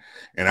in,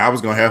 and I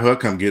was gonna have her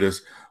come get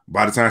us.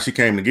 By the time she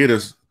came to get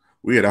us,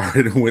 we had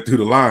already went through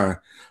the line.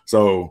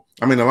 So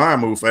I mean, the line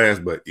moved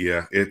fast, but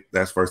yeah,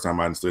 that's the first time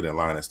I stood in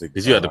line and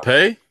sneakers. Did you have to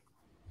pay?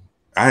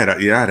 I had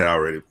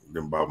already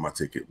bought my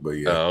ticket, but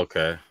yeah. Oh,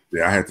 okay.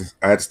 Yeah, I had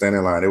to stand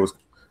in line. It was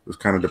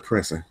kind of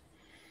depressing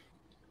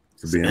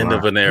to be in line. End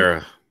of an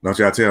era. Don't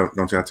y'all tell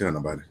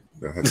nobody.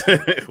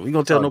 We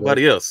gonna tell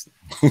nobody else.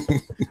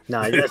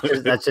 No,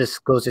 that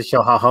just goes to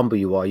show how humble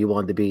you are. You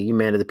want to be you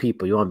man of the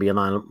people. You want to be in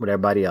line with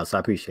everybody else. I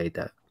appreciate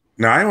that.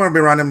 No, I ain't want to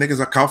be around them niggas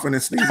are coughing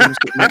and sneezing and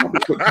shit.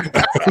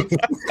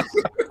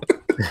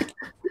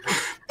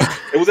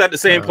 It was at the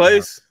same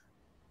place.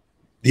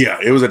 Yeah,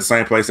 it was at the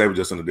same place. They were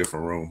just in a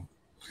different room.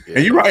 Yeah.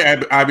 And you're right,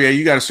 IBA.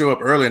 You got to show up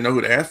early and know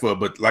who to ask for.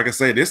 But like I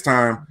said, this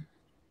time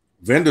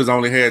vendors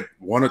only had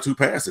 1 or 2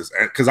 passes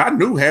because I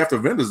knew half the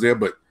vendors there,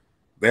 but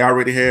they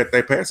already had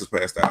their passes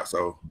passed out.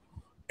 So,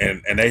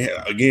 and they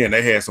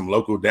had some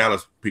local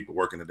Dallas people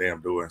working the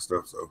damn door and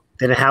stuff. So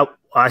then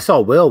I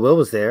saw Will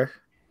was there.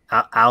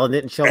 Alan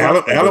didn't show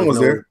up. Alan was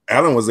there.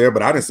 Alan was there,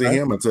 but I didn't see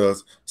him until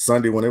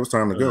Sunday when it was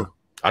time to go.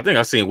 I think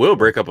I seen Will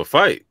break up a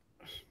fight.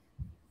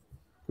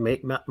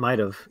 Might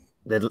have.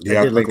 That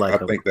did look like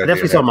him. I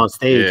definitely saw him on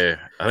stage. Yeah,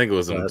 I think it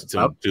was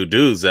some 2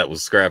 dudes that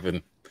was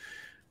scrapping.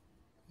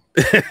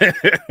 Yeah,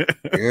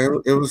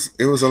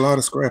 it was a lot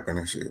of scrapping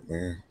and shit,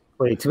 man.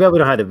 Wait, too bad we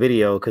don't have the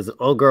video because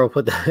old girl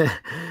put that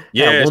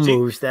one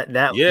move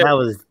that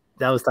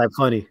was type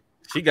funny.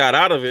 She got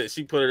out of it.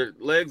 She put her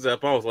legs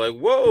up. I was like,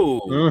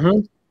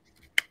 whoa.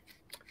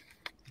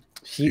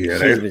 She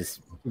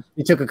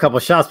took a couple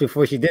shots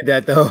before she did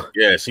that though.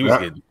 Yeah, she was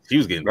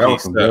getting that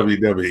was some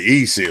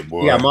WWE shit,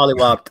 boy. Yeah,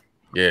 mollywopped.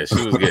 Yeah,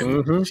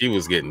 she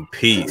was getting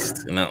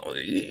pieced. And I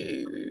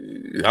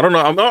don't know.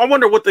 I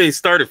wonder what they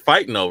started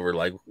fighting over.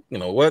 Like, you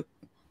know what?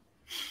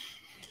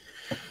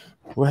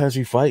 What has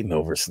you fighting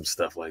over some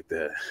stuff like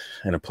that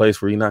in a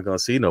place where you're not gonna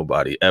see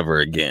nobody ever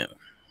again?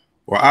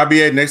 Well,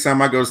 IBA, next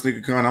time I go to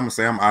SneakerCon, I'm gonna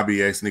say I'm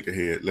IBA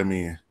sneakerhead. Let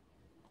me in.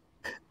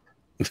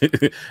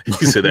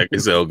 You said that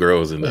Gazelle girl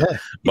was in the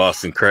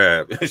Boston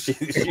Crab.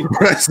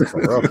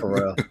 For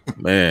real.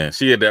 Man,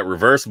 she had that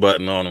reverse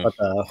button on him.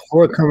 But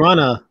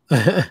Hurricanrana.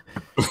 Man,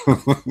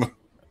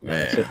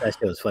 that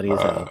shit was funny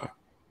as hell.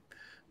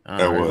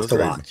 That was to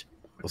crazy. watch.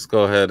 Let's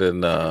go ahead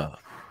and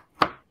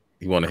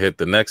you want to hit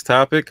the next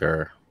topic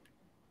or?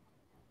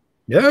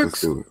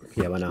 Next.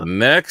 Yeah, why not?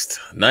 Next,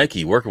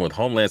 Nike working with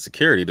Homeland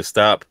Security to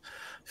stop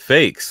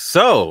fakes.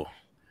 So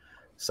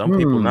some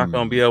people are not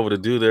going to be able to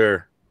do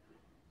their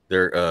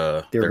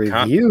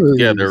reviews.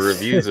 Their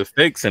reviews of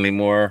fakes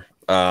anymore.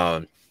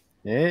 Yeah.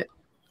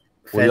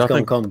 Feds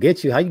gonna come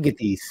get you. How you get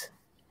these?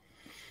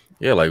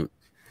 Yeah, like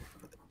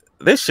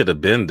they should have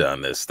been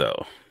done this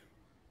though.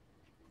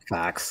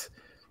 Facts.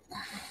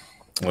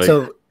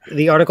 So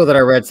the article that I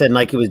read said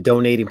Nike was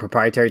donating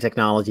proprietary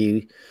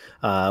technology,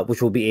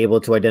 which will be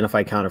able to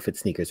identify counterfeit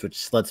sneakers,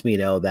 which lets me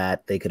know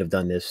that they could have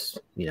done this,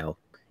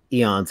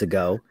 eons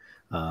ago.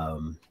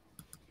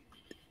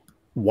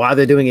 Why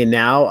they're doing it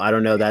now, I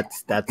don't know.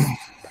 That's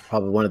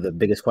probably one of the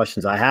biggest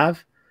questions I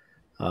have.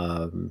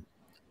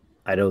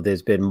 I know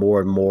there's been more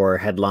and more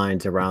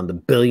headlines around the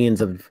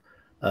billions of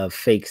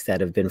fakes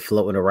that have been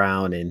floating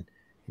around, and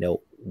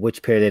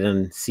which pair they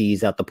done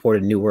seize at the port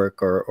of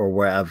Newark or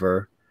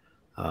wherever.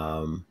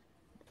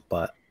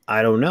 But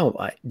I don't know.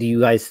 Do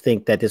you guys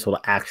think that this will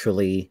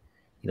actually,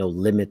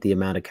 limit the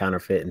amount of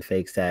counterfeit and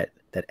fakes that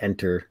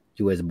enter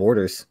U.S.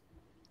 borders?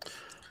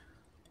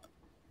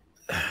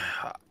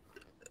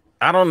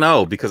 I don't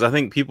know, because I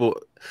think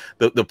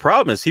the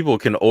problem is people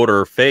can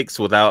order fakes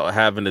without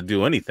having to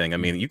do anything. I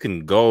mean, you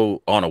can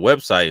go on a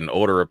website and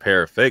order a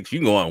pair of fakes. You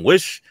can go on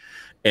Wish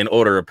and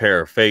order a pair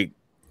of fake.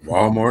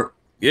 Walmart.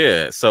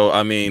 Yeah. So,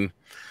 I mean,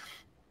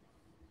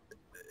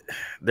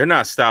 they're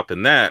not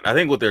stopping that. I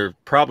think what they're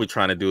probably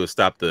trying to do is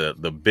stop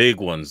the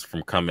big ones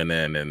from coming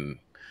in and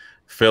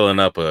filling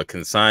up a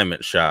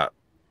consignment shop.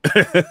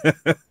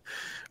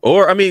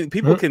 Or, I mean,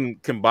 people can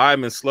buy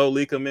them and slow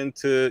leak them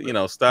into,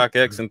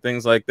 StockX and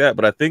things like that.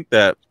 But I think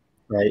that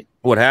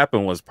what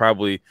happened was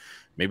probably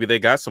maybe they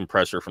got some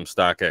pressure from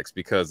StockX,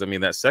 because, I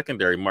mean, that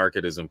secondary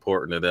market is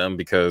important to them,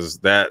 because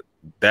that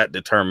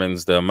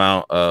determines the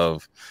amount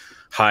of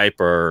hype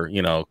or,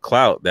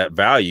 clout. That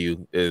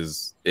value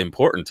is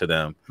important to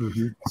them.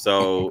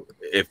 So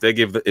if they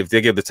give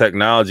the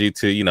technology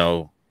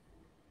to,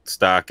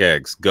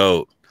 StockX,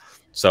 GOAT,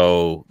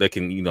 so they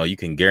can, you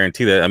can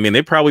guarantee that. I mean,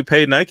 they probably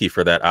paid Nike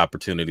for that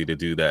opportunity to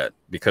do that,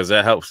 because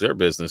that helps their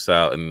business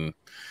out. And,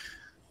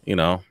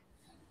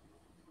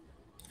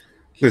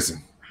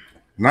 listen,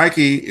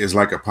 Nike is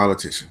like a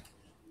politician.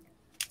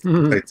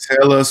 They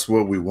tell us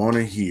what we want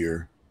to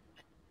hear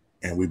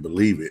and we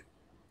believe it,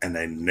 and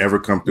they never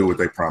come through what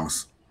they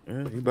promise.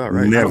 Yeah, you about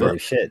right. Never.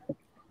 Shit.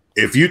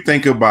 If you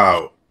think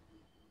about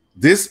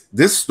this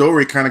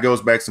story, kind of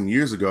goes back some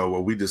years ago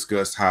where we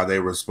discussed how they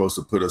were supposed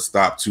to put a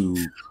stop to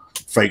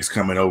fakes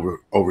coming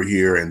over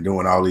here and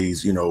doing all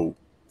these,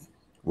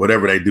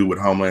 whatever they do with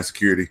Homeland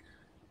Security,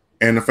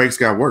 and the fakes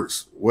got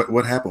worse.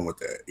 What happened with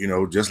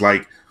that? Just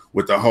like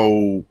with the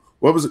whole,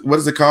 what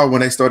is it called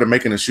when they started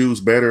making the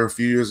shoes better a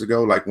few years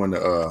ago? Like when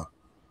the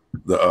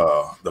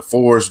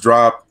fours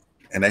dropped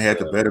and they had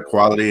the better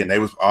quality, and they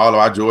was all of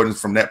our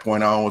Jordans from that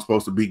point on was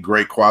supposed to be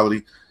great quality.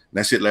 And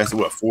that shit lasted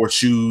 4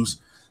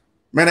 shoes.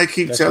 Man, they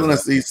keep telling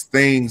us these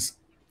things,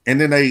 and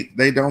then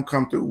they don't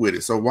come through with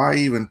it. So why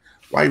even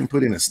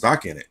put in a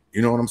stock in it?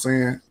 You know what I'm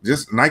saying?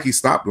 Just Nike,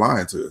 stop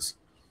lying to us.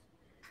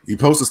 You're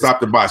supposed to stop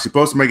the bots. You're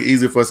supposed to make it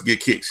easier for us to get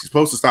kicks. You're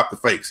supposed to stop the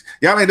fakes.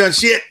 Y'all ain't done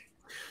shit.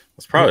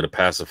 It's probably to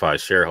pacify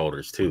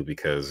shareholders too,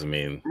 because, I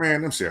mean,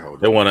 man, them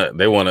shareholders, they want to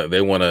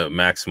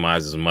maximize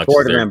as much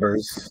board as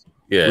members.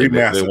 Yeah,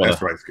 remaster.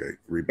 That's right, Skate.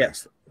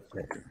 Remaster.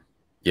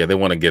 Yeah, they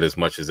want to get as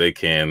much as they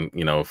can,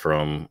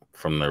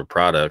 from their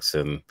products,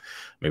 and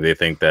maybe they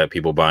think that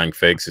people buying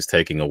fakes is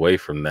taking away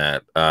from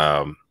that.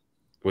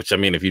 Which, I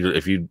mean, if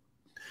you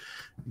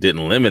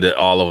didn't limit it,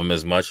 all of them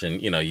as much,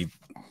 and you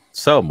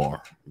sell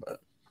more. But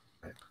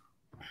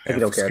Nike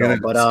don't care,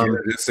 but I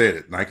just said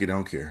it. Nike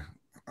don't care.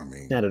 I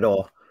mean, not at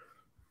all.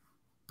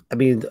 I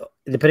mean,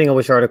 depending on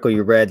which article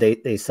you read,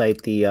 they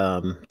cite the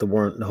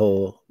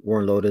whole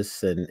Warren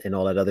Lotus and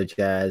all that other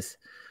jazz.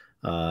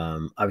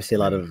 Obviously, a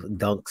lot of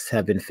dunks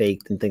have been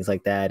faked and things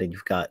like that, and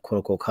you've got quote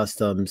unquote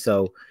custom.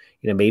 So,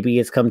 maybe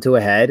it's come to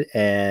a head,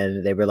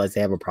 and they realize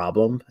they have a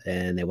problem,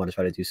 and they want to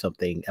try to do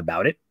something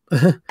about it.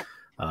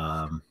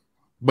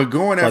 But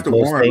going after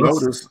Warren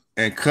Lotus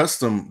and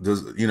custom,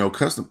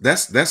 custom,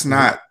 that's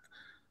not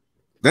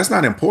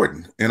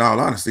important, in all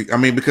honesty. I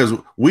mean, because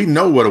we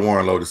know what a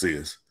Warren Lotus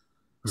is.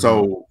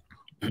 So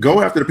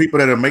go after the people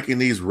that are making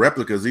these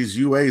replicas, these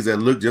UAs that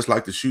look just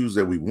like the shoes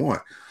that we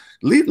want.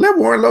 Let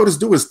Warren Lotus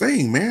do his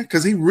thing, man,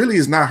 because he really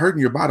is not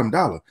hurting your bottom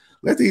dollar.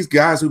 Let these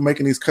guys who are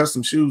making these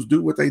custom shoes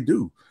do what they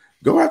do.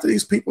 Go after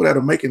these people that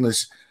are making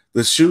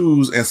the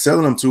shoes and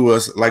selling them to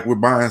us like we're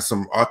buying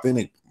some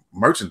authentic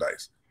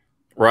merchandise.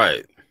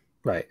 Right.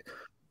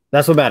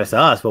 That's what matters to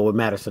us, but what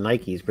matters to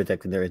Nike is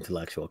protecting their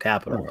intellectual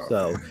capital.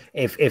 So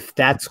if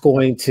that's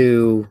going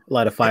to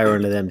light a fire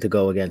under them to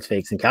go against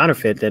fakes and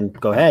counterfeit, then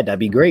go ahead. That'd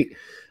be great.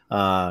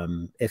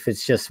 If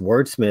it's just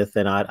wordsmith,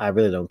 then I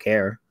really don't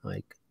care.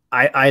 Like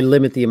I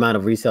limit the amount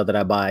of resale that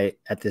I buy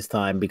at this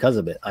time because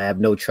of it. I have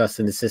no trust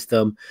in the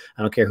system.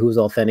 I don't care who's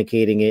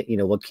authenticating it. You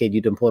know, what kid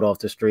you done put off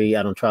the street.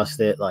 I don't trust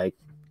it. Like,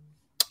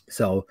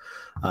 so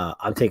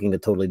I'm taking a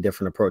totally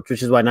different approach,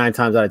 which is why 9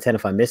 times out of 10,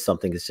 if I miss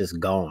something, it's just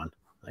gone.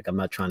 Like, I'm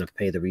not trying to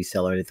pay the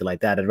resale or anything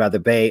like that. I'd rather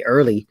pay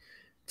early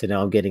to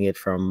know I'm getting it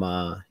from,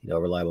 you know, a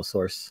reliable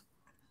source.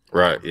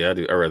 Right. Yeah,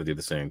 I'd rather do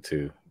the same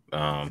too.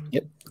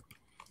 Yep.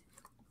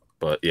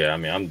 But yeah, I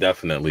mean, I'm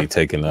definitely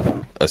taking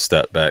a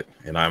step back,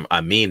 and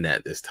I mean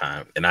that this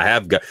time. And I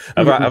have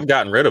I've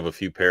gotten rid of a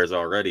few pairs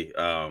already.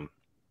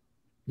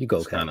 You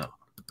go, kind of,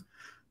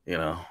 you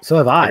know. So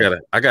have I.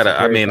 I got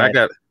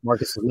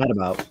Marcus is mad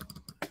about.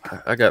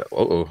 I got.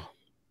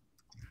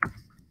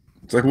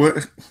 It's like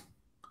what?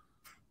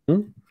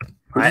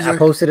 I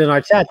posted in our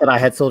chat that I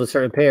had sold a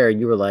certain pair, and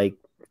you were like,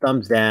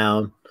 thumbs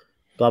down,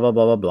 blah blah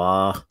blah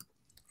blah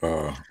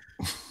blah.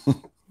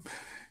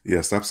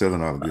 Yeah, stop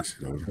selling all the good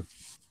shit over.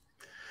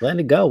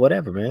 Letting it go,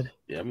 whatever, man.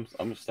 Yeah, I'm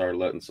gonna start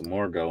letting some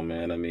more go,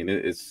 man. I mean,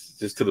 it's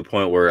just to the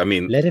point where, I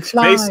mean, let it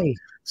fly.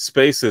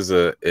 Space is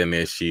an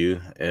issue,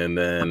 and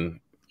then,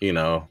 you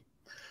know,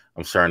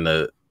 I'm starting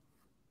to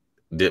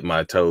dip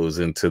my toes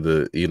into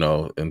the, you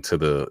know, into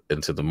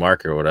the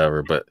market or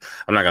whatever. But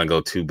I'm not gonna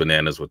go too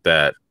bananas with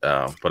that.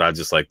 But I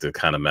just like to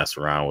kind of mess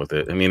around with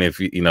it. I mean, if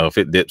you know, if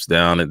it dips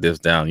down, it dips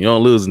down. You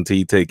don't lose until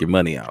you take your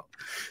money out.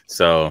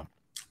 So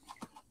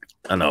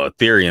I know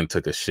Ethereum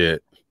took a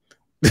shit.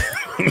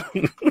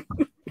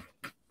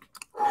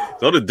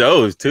 So did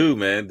Doge too,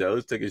 man.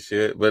 Doge took a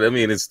shit, but I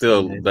mean, it's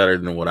still better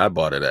than what I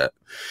bought it at.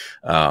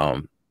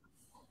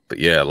 But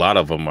yeah, a lot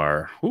of them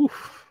are,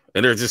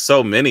 and there's just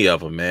so many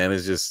of them, man.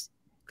 It's just,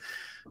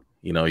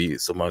 you know,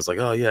 somebody's like,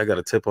 oh yeah, I got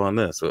a tip on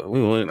this. So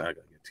we won't get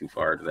too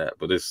far into that,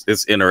 but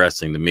it's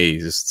interesting to me.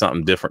 It's just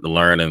something different to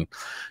learn. And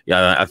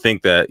yeah, I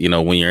think that, you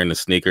know, when you're into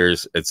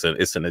sneakers, it's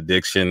an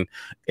addiction,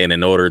 and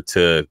in order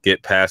to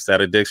get past that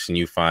addiction,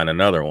 you find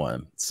another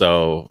one.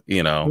 So,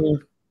 you know,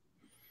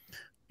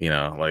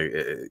 like,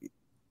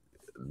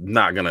 I'm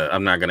not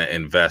gonna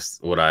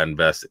invest what I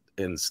invest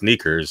in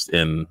sneakers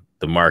in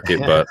the market,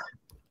 but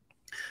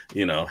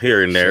you know,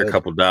 here and there, a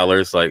couple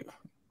dollars, like,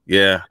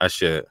 yeah, I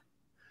should.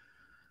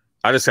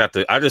 I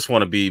just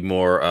want to be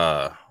more,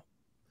 I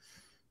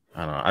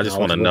don't know. I just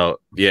want to know.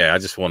 Yeah, I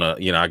just want to,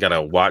 you know, I got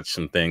to watch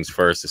some things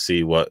first to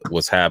see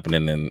what's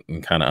happening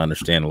and kind of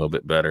understand a little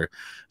bit better.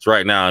 So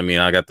right now, I mean,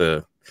 I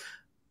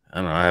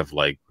have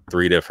like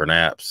 3 different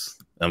apps.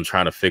 I'm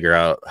trying to figure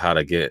out how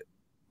to get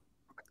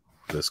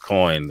this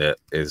coin that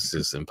is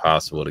just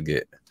impossible to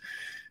get.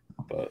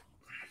 But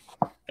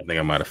I think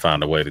I might have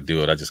found a way to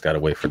do it. I just got to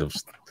wait for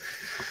this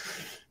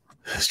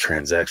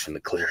transaction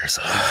to clear.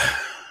 So.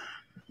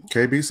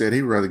 KB said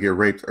he'd rather get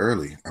raped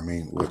early. I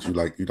mean, what you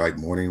like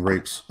morning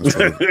rapes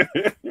instead of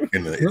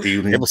in the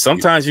evening? Yeah, but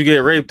sometimes you get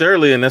raped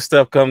early and this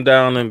stuff come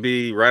down and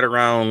be right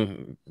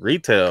around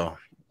retail.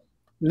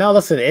 No,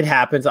 listen, it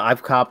happens.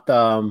 I've copped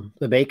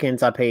the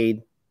bacons. I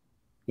paid,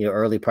 you know,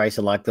 early price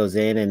to lock those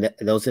in, and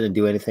those didn't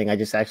do anything. I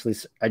just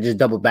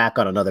doubled back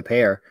on another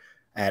pair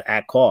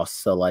at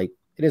cost. So like,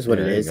 it is what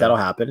it is. That'll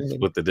happen.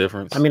 Split the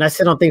difference. I mean, I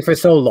sit on things for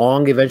so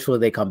long. Eventually,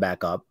 they come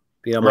back up.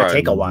 You know, it might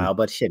take a while,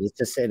 but shit, it's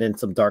just sitting in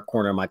some dark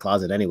corner of my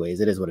closet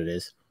anyways. It is what it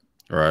is.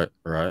 Right.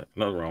 Nothing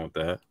wrong with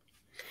that.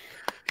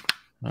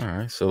 All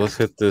right, so let's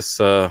hit this.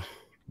 Let's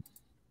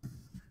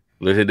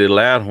hit the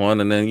loud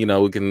one, and then, you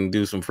know, we can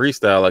do some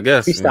freestyle, I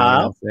guess.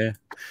 Freestyle. You know,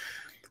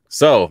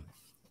 so,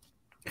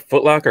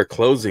 Foot Locker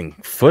closing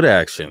foot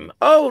action.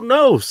 Oh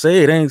no,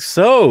 say it ain't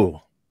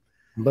so.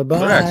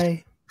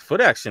 Bye-bye.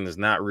 Foot action is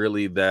not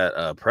really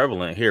that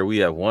prevalent here. We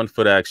have one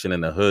foot action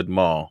in the Hood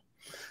Mall,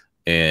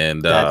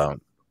 and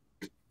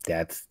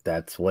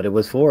that's what it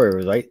was for. It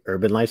was like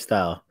urban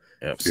lifestyle.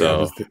 Yep.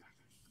 So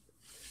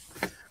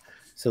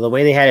the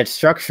way they had it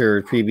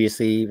structured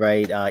previously,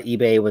 right?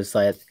 eBay was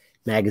like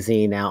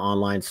magazine, now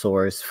online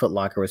source. Foot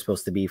Locker was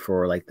supposed to be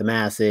for like the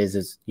masses.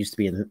 It used to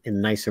be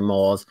in nicer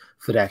malls.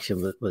 Foot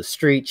action was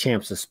street.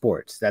 Champs of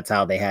sports. That's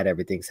how they had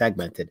everything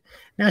segmented.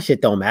 Now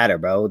shit don't matter,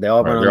 bro. They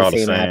all run on the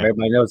same app.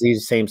 Everybody knows they use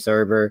the same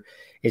server.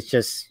 It's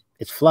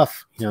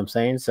fluff. You know what I'm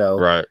saying? So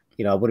right.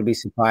 You know, I wouldn't be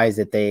surprised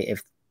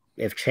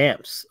if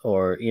Champs,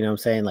 or, you know what I'm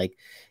saying, like,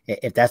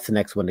 if that's the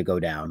next one to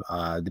go down,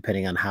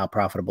 depending on how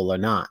profitable or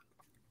not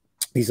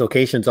these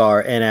locations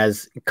are. And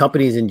as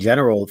companies in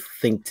general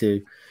think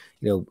to,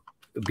 you know,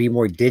 be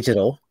more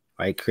digital,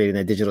 right, creating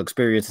that digital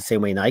experience the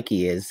same way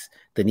Nike is,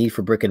 the need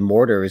for brick and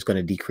mortar is going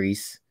to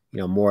decrease, you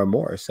know, more and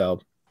more. So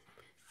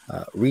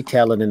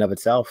retail in and of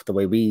itself, the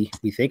way we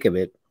think of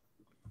it,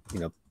 you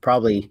know,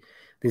 probably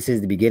this is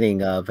the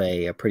beginning of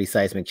a pretty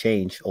seismic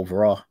change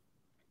overall.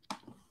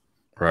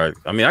 Right.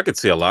 I mean, I could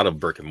see a lot of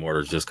brick and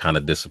mortars just kind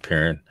of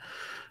disappearing,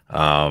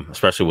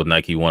 especially with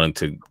Nike wanting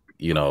to,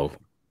 you know,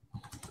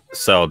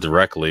 sell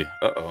directly.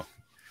 That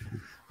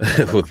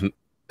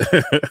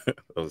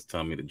was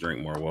telling me to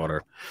drink more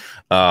water.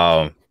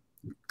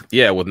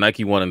 Yeah, with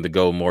Nike wanting to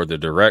go more the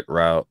direct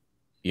route,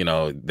 you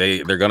know,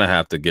 they're gonna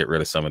have to get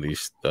rid of some of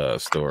these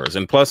stores.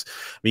 And plus,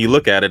 when you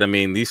look at it, I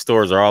mean, these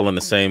stores are all in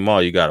the same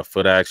mall. You got a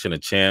Foot Action, a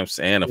Champs,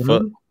 and a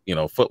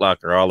Foot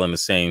Locker all in the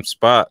same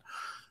spot.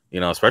 You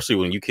know, especially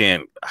when you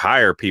can't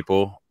hire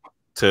people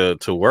to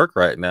work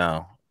right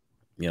now.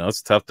 You know,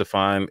 it's tough to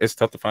find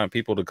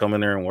people to come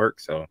in there and work.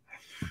 So,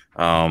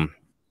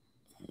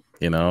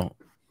 you know,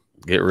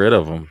 get rid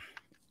of them.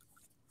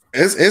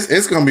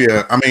 It's gonna be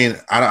I mean,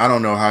 I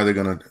don't know how they're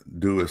gonna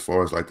do as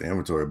far as like the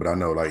inventory, but I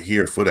know like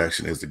here Foot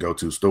Action is the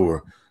go-to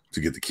store to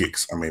get the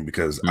kicks. I mean,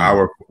 because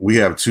we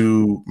have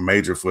 2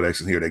 major Foot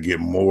Actions here that get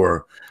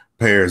more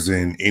pairs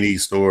than any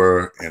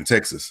store in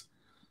Texas.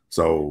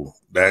 So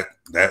that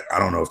I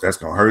don't know if that's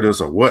gonna hurt us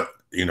or what.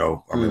 You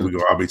know, I mean,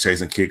 I'll be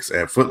chasing kicks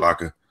at Foot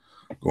Locker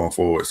going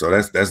forward. So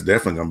that's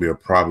definitely gonna be a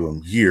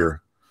problem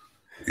here.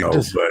 You know,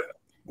 but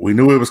we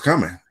knew it was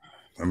coming.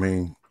 I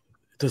mean,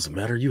 doesn't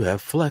matter. You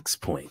have flex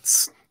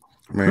points,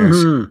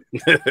 man.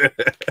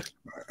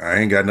 I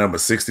ain't got nothing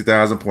but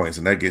 60,000 points,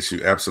 and that gets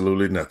you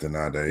absolutely nothing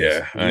nowadays.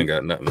 Yeah, I ain't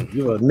got nothing.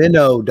 You a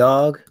minnow,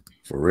 dog.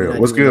 For real.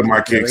 What's good,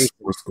 my kicks?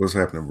 What's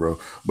happening, bro?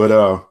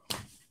 But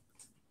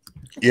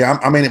yeah.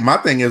 I mean, my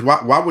thing is,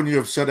 why wouldn't you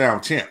have shut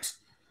down Champs?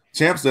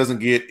 Champs doesn't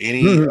get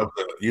any of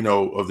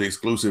the of the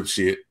exclusive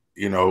shit.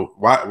 You know,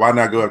 why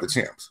not go after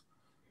Champs?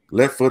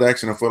 Let Foot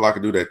Action and Foot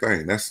Locker do their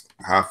thing. That's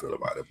how I feel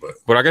about it.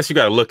 But I guess you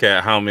got to look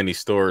at how many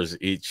stores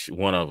each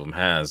one of them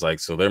has. Like,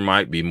 so there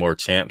might be more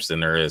Champs than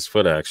there is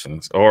Foot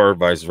Actions, or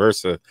vice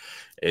versa.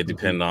 It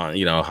depends on,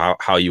 you know,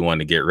 how you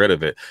want to get rid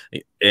of it.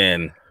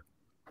 And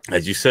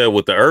as you said,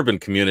 with the urban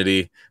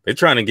community, they're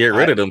trying to get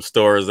rid of them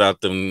stores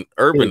out them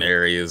urban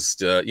areas.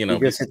 You know,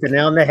 you just hit the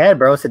nail on the head,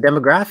 bro. It's a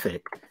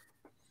demographic.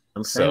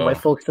 I'm saying white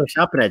folks still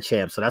shopping at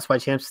Champs, so that's why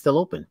Champs is still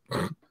open.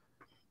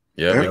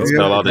 Yeah, we can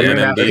spell all the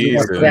NMDs.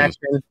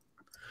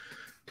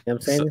 You know what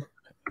I'm saying?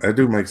 That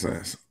do make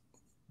sense.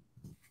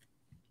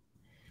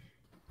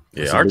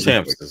 Yeah, our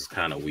Champs is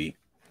kind of weak.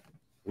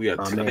 We have,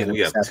 I think we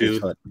have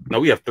 2. No,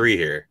 we have 3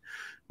 here.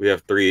 We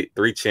have three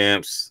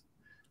Champs.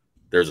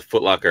 There's a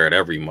Foot Locker at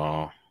every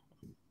mall,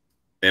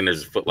 and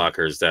there's Foot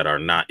Lockers that are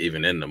not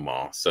even in the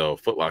mall. So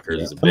Foot Locker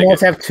is the biggest.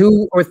 Malls have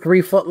 2 or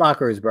 3 Foot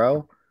Lockers,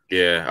 bro.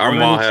 Yeah, our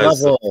mall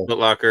has a Foot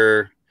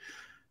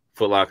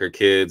Locker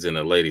Kids, and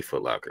a Lady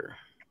Foot Locker.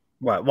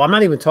 Right. Well, I'm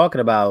not even talking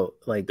about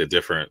like the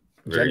different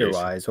gender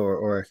wise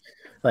or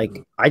like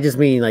I just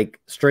mean like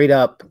straight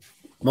up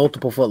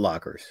multiple Foot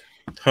Lockers.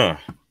 Huh.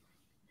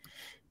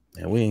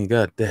 And we ain't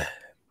got that.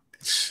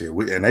 Shit,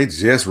 and they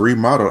just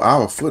remodeled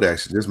our Foot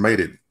Action, just made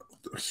it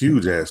a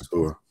huge ass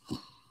store.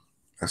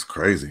 That's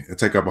crazy. It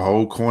take up a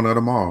whole corner of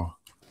the mall.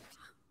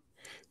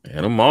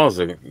 And the malls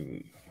they're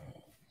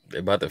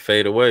about to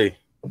fade away.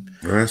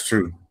 Yeah, that's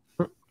true.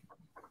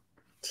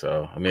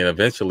 So I mean,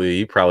 eventually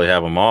you probably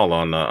have them all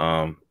on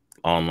the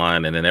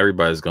online, and then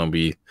everybody's gonna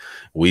be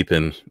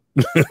weeping.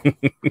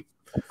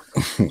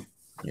 You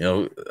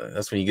know,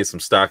 that's when you get some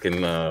stock in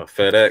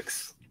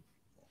FedEx.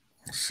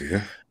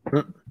 Yeah.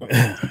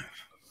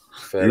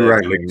 You're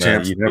right, like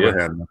Champs never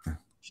had nothing.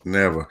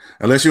 Never.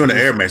 Unless you're in the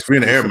Air Max. If you're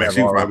in the Air Max,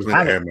 you can probably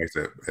play the Air Max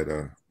at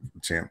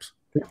Champs.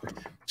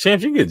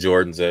 Champs, you can get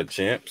Jordans at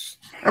Champs.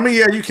 I mean,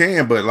 yeah, you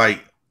can, but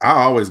like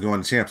I always go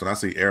in Champs and I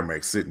see Air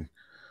Max sitting.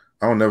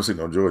 I don't never see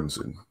no Jordan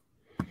sitting.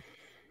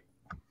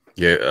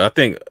 Yeah, I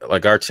think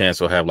like our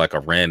Champs will have like a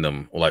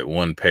random like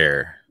one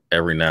pair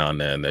every now and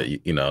then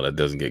that you know that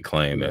doesn't get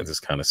claimed, that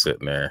just kind of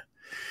sitting there.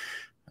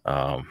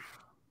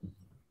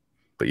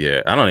 But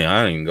yeah, I don't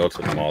even go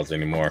to the malls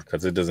anymore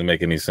because it doesn't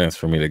make any sense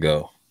for me to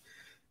go.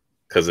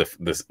 Because if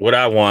what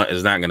I want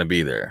is not going to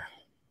be there,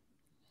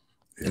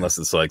 unless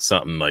it's like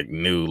something like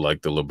new,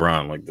 like the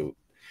LeBron, like the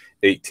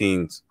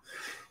 18s.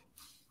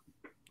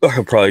 I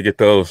could probably get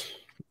those,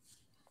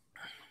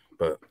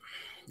 but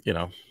you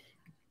know,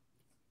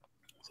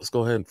 let's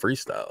go ahead and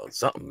freestyle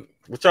something.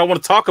 What y'all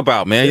want to talk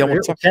about, man? Y'all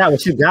want to talk? Yeah,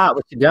 what you got?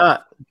 What you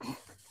got?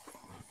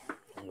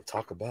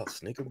 Talk about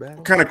sneaker battle.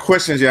 What kind of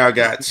questions y'all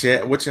got,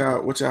 chat? What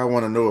y'all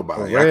want to know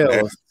about?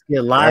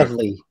 Get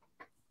lively.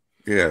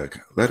 Yeah,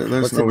 let us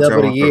what's know. What's the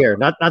dub of the year?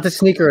 Not the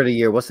sneaker of the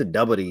year. What's the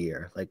dub of the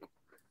year? Like,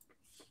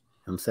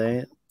 I'm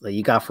saying, like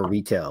you got for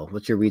retail.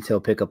 What's your retail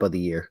pickup of the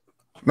year?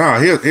 No,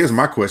 here's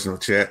my question,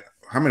 chat.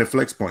 How many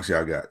flex points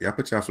y'all got? Y'all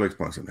put y'all flex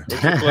points in there.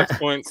 Put your flex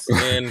points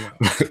in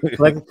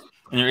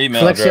your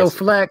email flex address. Your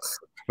flex.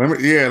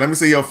 Let me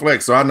see your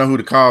flex so I know who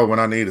to call when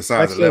I need a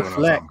size 11 or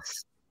something.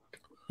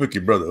 Hook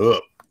your brother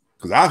up.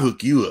 Because I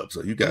hook you up,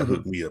 so you got to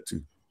hook me up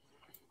too.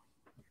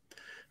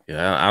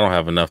 Yeah, I don't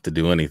have enough to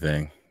do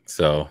anything.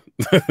 So,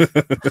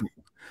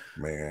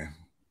 man,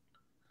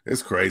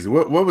 it's crazy.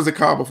 What was it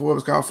called before? It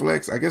was called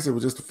Flex. I guess it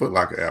was just a Foot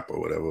Locker app or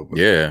whatever. But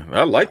yeah,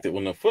 I liked it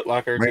when the Foot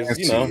Locker,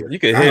 you know, you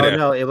could hit it.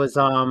 No, it was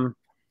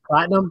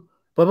platinum.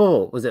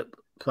 What was it?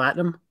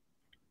 Platinum?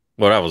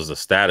 Well, that was the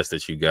status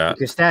that you got.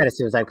 Your status,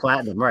 it was like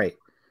platinum, right?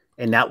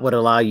 And that would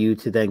allow you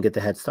to then get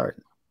the head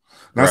start.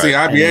 Now, see,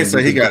 IBA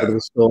said he got to the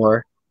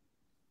store.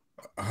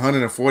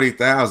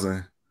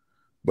 140,000,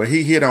 but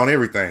he hit on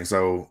everything.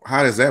 So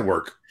how does that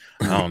work?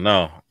 I don't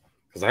know,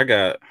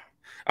 because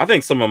I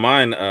think some of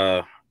mine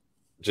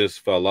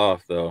just fell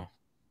off though.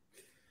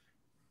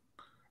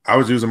 I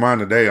was using mine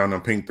today on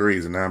them pink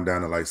 3s, and now I'm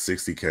down to like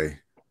 60K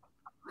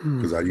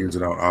because I use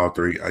it on all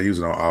 3. I use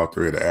it on all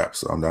 3 of the apps,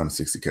 so I'm down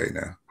to 60K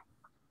now.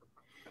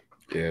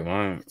 Yeah,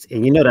 mine.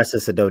 And you know that's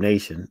just a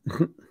donation.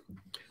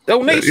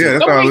 Donation. Yeah,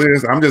 that's all it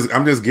is.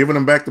 I'm just giving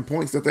them back the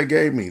points that they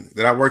gave me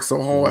that I worked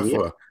so hard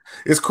for.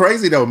 It's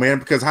crazy though, man,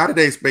 because how did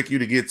they expect you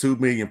to get 2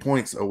 million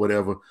points or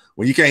whatever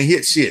when you can't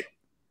hit shit?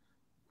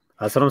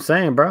 That's what I'm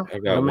saying, bro.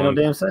 Don't make no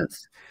damn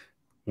sense.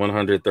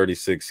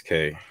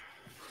 136K.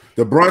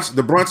 The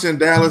brunch in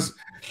Dallas,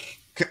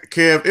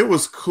 Kev, it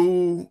was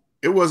cool.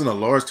 It wasn't a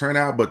large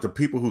turnout, but the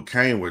people who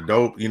came were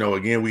dope. You know,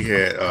 again, we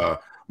had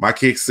My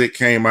Kick Sick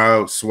came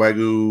out,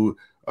 Swagoo,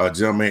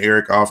 gentleman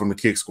Eric off from the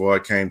Kick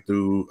Squad came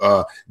through.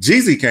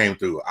 Jeezy came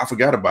through. I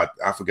forgot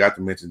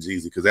to mention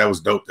Jeezy because that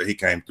was dope that he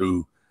came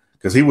through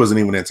because he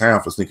wasn't even in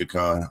town for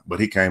SneakerCon, but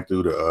he came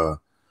through the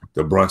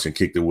brunch and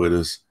kicked it with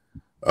us.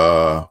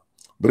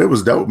 But it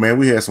was dope, man.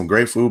 We had some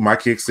great food. My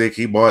Kick Sick,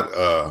 he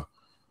bought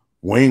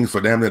wings for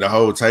damn near the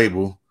whole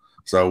table.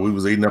 So we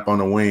was eating up on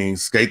the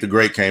wings. Skate the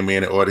Great came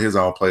in and ordered his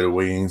own plate of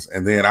wings.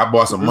 And then I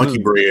bought some monkey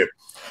bread,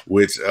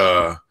 which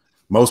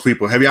most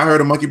people, have y'all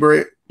heard of monkey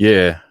bread?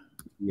 Yeah.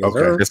 Yes, okay.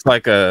 Sir. It's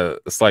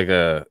like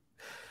a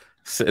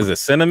is it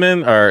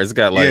cinnamon or it's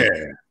got like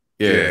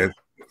yeah.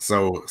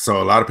 So a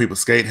lot of people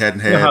Skate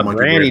hadn't had monkey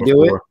Granny bread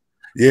before.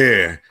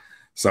 Yeah.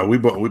 So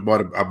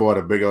I bought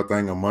a big old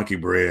thing of monkey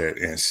bread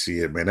and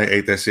shit, man. They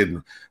ate that shit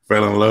and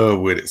fell in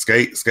love with it.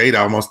 Skate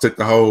almost took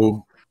the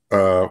whole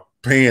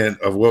pan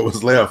of what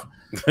was left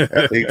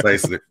after he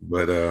tasted it.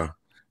 But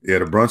yeah,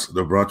 the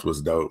brunch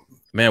was dope.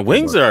 Man,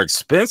 wings are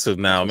expensive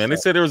now, man. They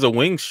said there was a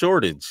wing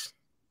shortage.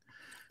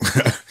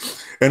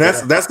 And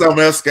that's something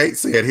else Skate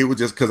said. He was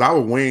just because our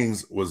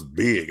wings was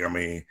big. I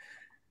mean,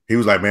 he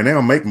was like, man, they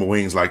don't make my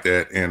wings like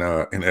that in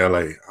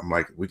LA. I'm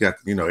like, we got,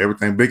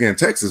 everything bigger in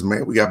Texas,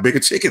 man. We got bigger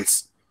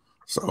chickens.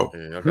 So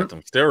yeah, I got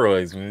them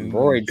steroids, man.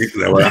 Roids. That's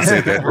what I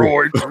said. That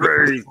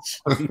Roids.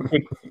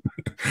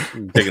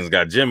 Chickens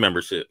got gym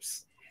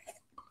memberships.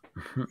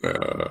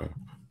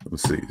 Let me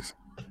see.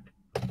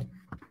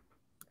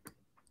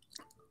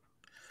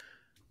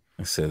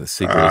 I said the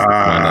secret is to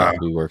find out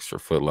who works for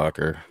Foot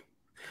Locker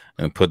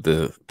and put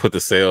the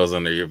sales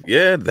under your.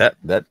 Yeah,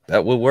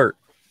 that would work.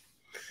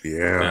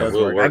 Yeah,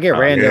 I get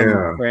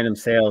random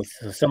sales.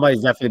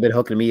 Somebody's definitely been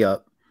hooking me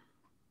up.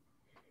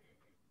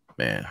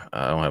 Man,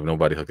 I don't have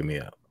nobody hooking me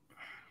up.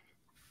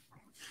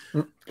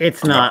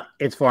 It's not.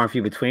 It's far and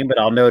few between. But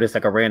I'll notice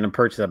like a random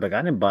purchase. I'm like,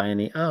 I didn't buy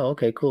any. Oh,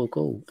 okay,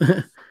 cool.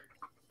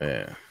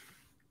 Yeah.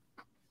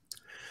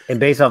 And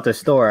based off the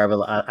store,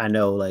 I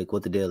know like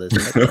what the deal is.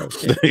 Like, oh,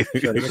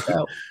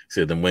 shit.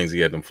 Said them wings,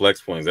 you had them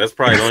flex points. That's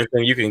probably the only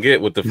thing you can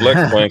get with the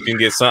flex points. You can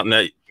get something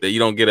that you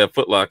don't get at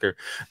Foot Locker.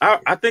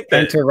 I think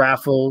that enter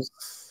raffles.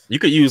 You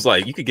could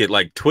get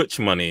like Twitch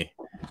money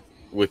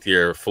with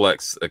your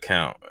flex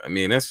account. I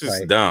mean, that's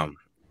just dumb.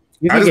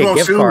 You can get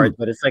gift cards,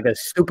 but it's like a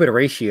stupid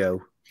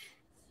ratio.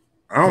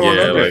 I don't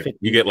want like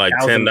you get like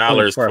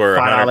 $10 for a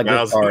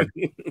 $100,000.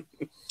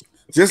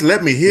 Just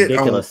let me hit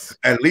on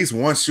at least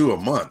one shoe a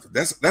month.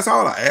 That's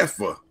all I ask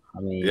for. I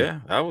mean, yeah,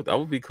 I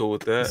would be cool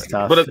with that.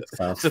 But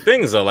the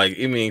thing is, though, like,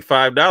 I mean,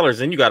 $5,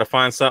 then you got to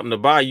find something to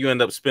buy. You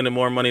end up spending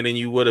more money than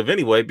you would have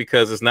anyway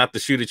because it's not the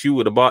shoe that you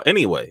would have bought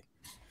anyway.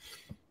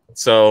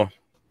 So,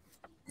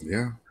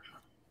 yeah,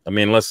 I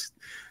mean, like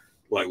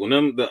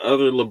when the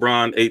other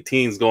LeBron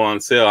 18s go on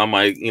sale, I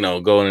might,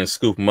 go in and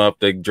scoop them up.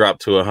 They drop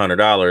to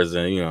 $100,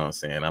 and you know what I'm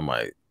saying. I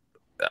might,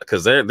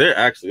 because they're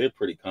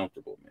pretty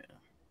comfortable, man.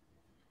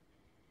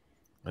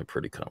 They're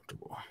pretty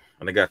comfortable,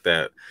 and they got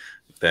that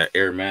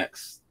Air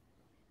Max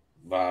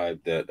vibe,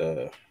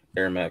 that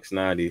Air Max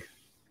 90.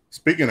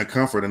 Speaking of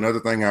comfort,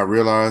 another thing I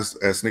realized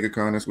at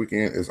SneakerCon this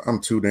weekend is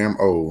I'm too damn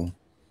old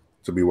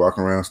to be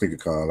walking around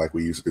SneakerCon like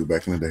we used to do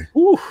back in the day.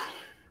 Ooh.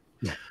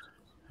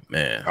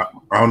 Man,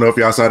 I don't know if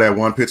y'all saw that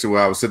one picture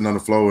where I was sitting on the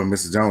floor and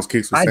Mrs. Jones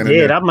kicks was standing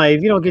there. I did. I'm like,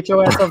 if you don't get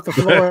your ass off the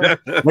floor.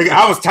 Nigga,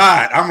 I was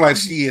tired. I'm like,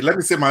 shit, let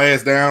me sit my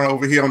ass down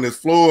over here on this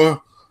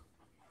floor.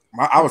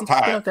 I was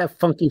tired. Get off that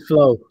funky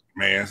flow.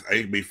 Man,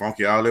 it can be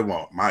funky all it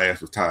want. My ass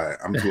was tired.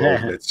 I'm too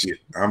old for that shit.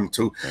 I'm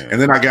too. And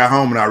then I got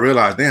home and I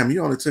realized, damn,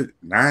 you only took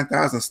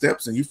 9,000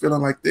 steps and you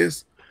feeling like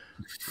this?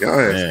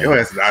 Your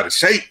ass is out of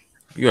shape.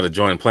 You got to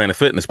join Planet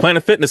Fitness.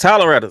 Planet Fitness,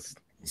 holler at us.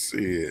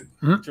 Shit.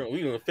 We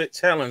doing a fit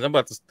challenge. I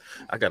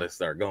got to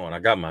start going. I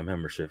got my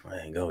membership. I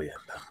ain't go yet,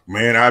 though.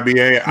 Man,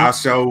 IBA, I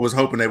sure was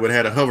hoping they would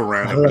have had a hover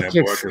round up in that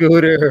boy.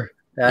 Scooter.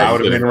 I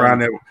would have been around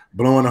there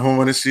blowing the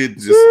horn and shit.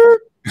 Just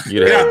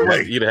you'd have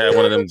had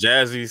one of them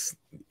jazzies.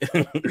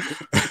 Take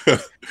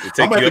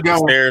you up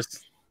the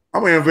stairs.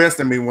 I'm gonna invest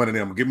in me one of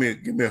them. Give me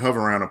a hover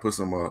round and put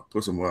some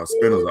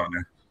spinners on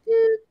there.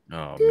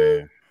 Oh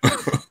man,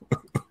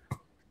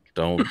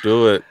 don't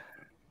do it.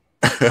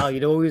 Oh,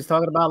 you know what we was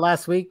talking about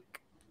last week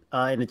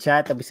in the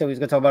chat that we said we was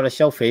gonna talk about a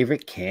show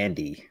favorite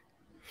candy.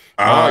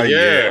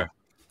 Yeah.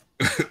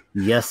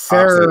 Yes,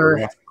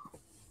 sir.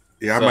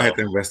 Yeah, I might have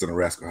to invest in a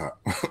Rascal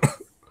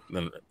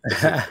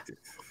Hot.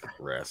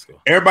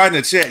 Rascal. Everybody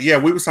in the chat, yeah,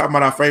 we was talking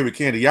about our favorite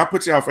candy. Y'all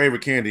put y'all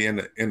favorite candy in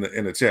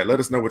the chat. Let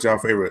us know what y'all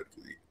favorite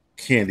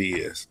candy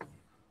is.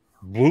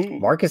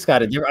 Marcus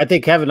got it. I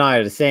think Kevin and I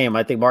are the same.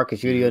 I think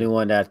Marcus, you're the only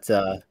one that's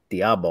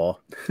the eyeball.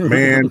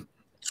 Man,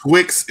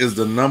 Twix is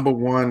the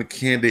 #1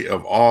 candy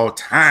of all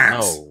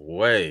times. No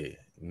way.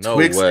 No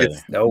Twix way.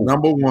 is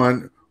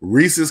 #1.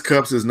 Reese's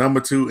Cups is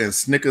 #2, and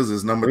Snickers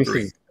is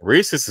 #3.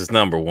 Reese's is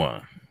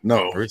 #1.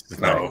 No, Reese's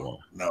no.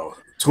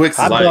 Twix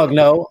Hot dog,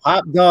 no.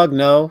 Hot dog,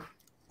 no.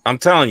 I'm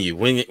telling you,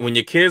 when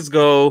your kids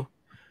go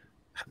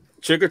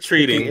trick or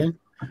treating,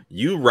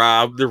 you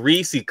rob the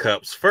Reese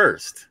Cups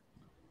first.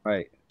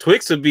 Right.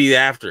 Twix would be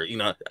after. You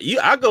know,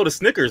 I go to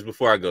Snickers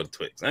before I go to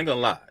Twix. I ain't gonna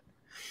lie.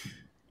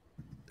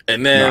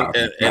 And then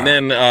and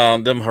then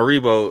them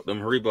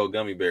Haribo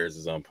gummy bears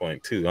is on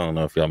point too. I don't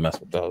know if y'all mess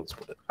with those,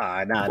 but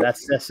nah,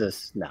 that's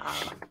just nah.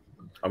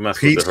 I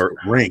mess with the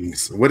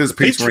rings. What is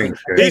peach rings?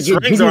 Peach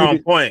rings are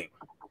on point.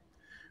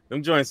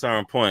 Them joints are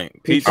on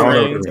point. Peach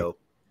rings.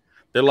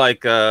 They're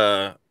like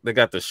they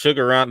got the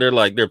sugar around.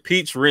 They're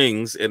peach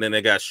rings, and then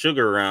they got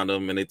sugar around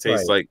them, and it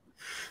tastes like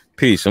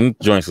peach. Them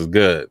joints is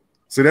good.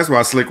 See, that's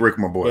why Slick Rick,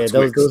 my boy. Yeah,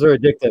 those are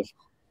addictive.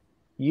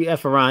 You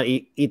F around,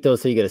 eat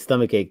those so you get a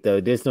stomach ache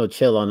though. There's no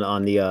chill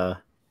on the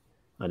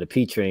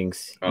peach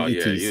rings. Oh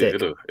yeah,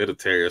 it'll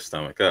tear your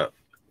stomach up.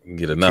 You can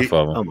get enough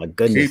of them. Oh my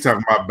goodness. Keep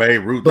talking about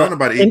Babe Ruth. Don't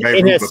nobody eat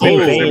Babe Ruth, but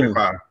people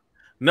everybody.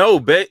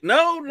 No.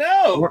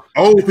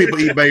 Old people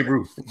eat Babe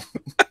Ruth.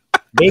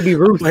 Baby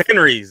Ruth.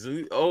 Henry's.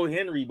 Old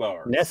Henry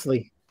bar.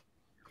 Nestle.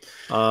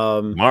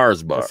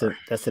 Mars bar.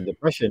 That's a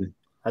depression.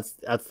 That's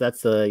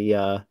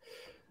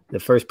the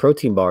first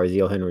protein bar is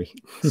Yo Henry.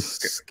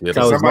 That's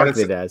how it's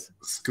marketed as.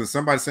 Could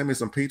somebody send me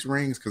some peach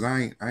rings? Because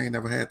I ain't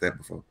never had that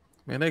before.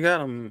 Man, they got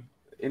them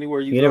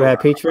anywhere you go. You never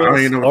had peach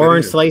rings?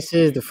 Orange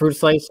slices, the fruit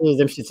slices,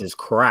 them shits is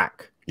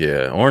crack.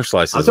 Yeah, orange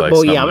slices. I'm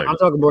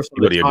talking more.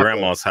 You go to your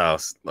grandma's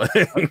house.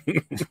 They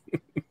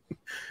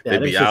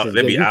be out.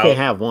 You can't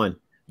have one.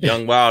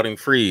 Young, wild, and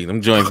free.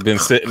 Them joints been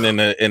sitting in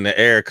the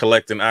air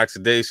collecting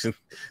oxidation.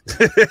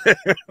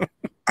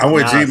 I'm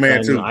with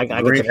G-Man too. I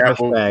get the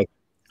apple bag.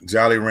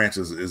 Jolly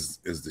Ranchers is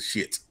the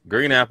shit.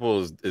 Green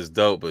apple is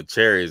dope, but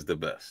cherry is the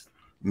best.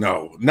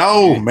 No,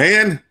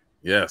 man.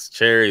 Yes,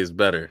 cherry is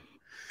better.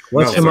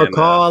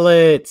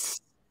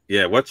 Whatchamacallits?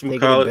 Yeah, whatchamacallits?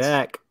 Taking it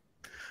back.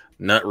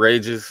 Nut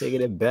rages.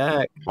 Taking it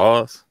back.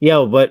 Pause.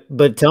 Yo,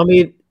 but tell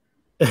me,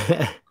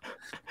 them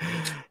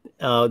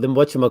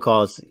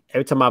whatchamacallits,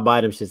 every time I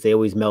buy them shits, they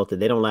always melted.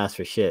 They don't last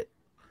for shit.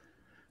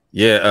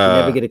 Yeah.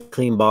 You never get a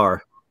clean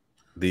bar.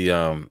 Those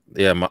are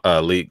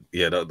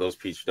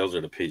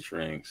the peach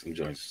rings and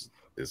joints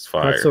is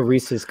fire. That's a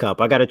Reese's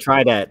cup. I gotta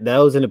try that.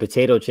 Those and the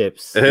potato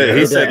chips. I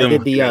did the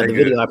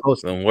video I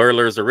posted. Them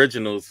Whirlers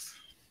originals.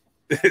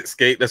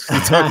 Skate, that's what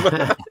you're talking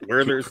about.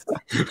 Whirlers.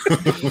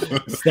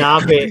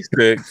 Stop it.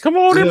 Come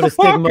on, you know the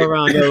stigma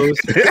around those.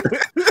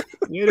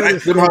 You know the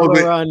stigma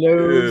around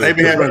those. They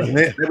be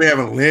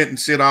having lint and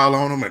shit all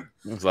on them, and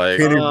it's like,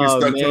 oh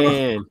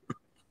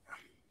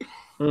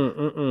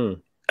man.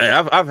 Hey,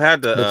 I've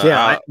had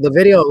the the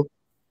video,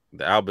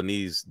 the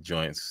Albanese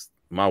joints.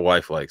 My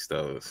wife likes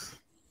those.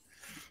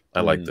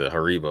 I like the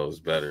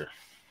Haribos better.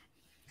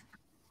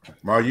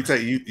 Mar, you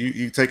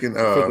taking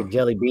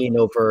jelly bean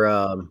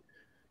over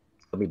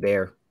Gummy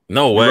Bear.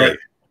 No way.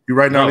 You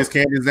writing all these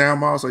candies down,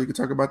 Mar, so you can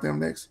talk about them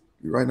next.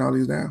 You writing all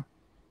these down?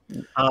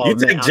 Oh, you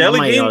take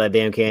jelly bean? All that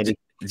damn candy.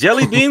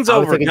 Jelly beans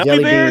over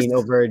gummy bears? Bean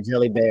over a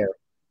jelly bear.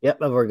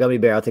 Yep, over a gummy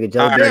bear. I'll take a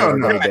jelly bean over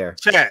a gummy bear.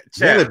 Chat.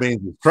 Jelly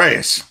beans is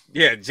trash.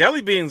 Yeah,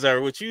 jelly beans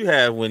are what you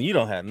have when you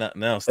don't have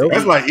nothing else.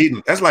 That's like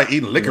eating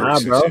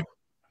licorice. Bro.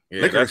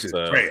 Yeah, licorice is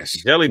trash.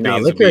 Jelly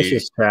beans. Licorice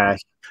is trash.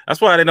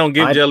 That's why they don't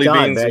give jelly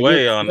beans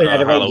away on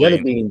Halloween.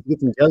 Jelly beans. Get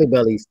some jelly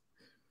bellies.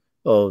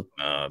 Oh,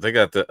 they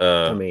got the.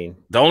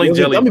 the only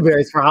jelly gummy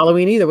berries for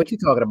Halloween either. What you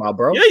talking about,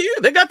 bro? Yeah,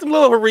 they got them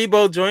little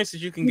Haribo joints that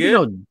you can get.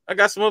 I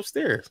got some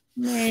upstairs.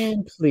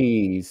 Man,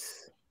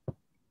 please.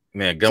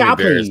 Man,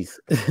 gummy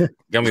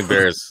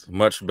bears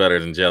much better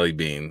than jelly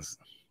beans.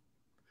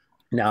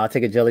 No, I'll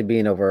take a jelly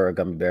bean over a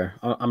gummy bear.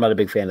 I'm not a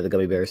big fan of the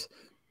gummy bears.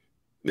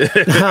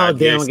 Oh,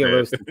 damn, I'll get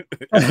roasted.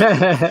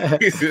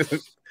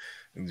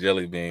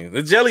 Jelly beans.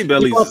 The jelly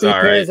bellies is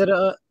all right.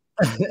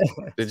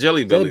 The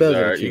jelly bellies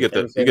are right. You get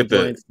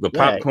the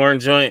popcorn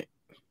joint.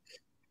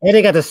 And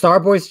they got the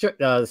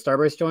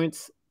Starburst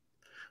joints.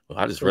 Well,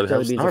 I just really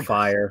have Starburst.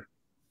 Fire.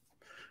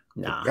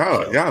 Nah,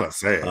 y'all are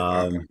saying.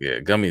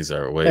 Yeah, gummies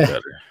are way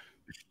better.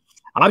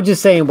 I'm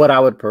just saying what I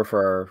would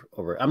prefer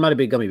over. I'm not a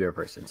big gummy bear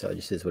person, so it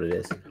just is what it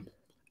is.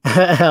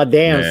 Damn,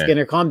 man.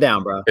 Skinner, calm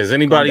down, bro. Is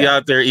anybody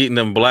out there eating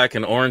them black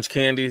and orange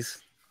candies?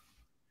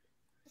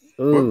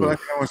 Ooh. What black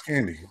and orange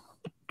candy?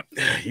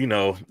 You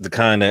know, the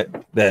kind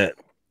that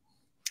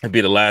would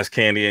be the last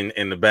candy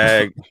in the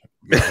bag.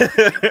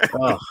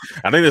 Oh.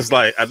 I think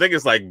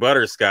it's like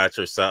butterscotch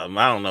or something.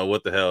 I don't know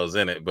what the hell is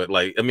in it, but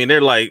like, I mean,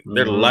 they're light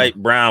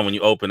brown when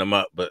you open them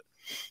up, but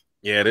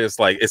yeah,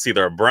 it's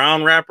either a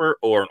brown wrapper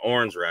or an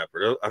orange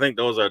wrapper. I think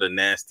those are the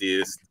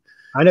nastiest.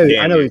 I know what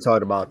you're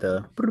talking about.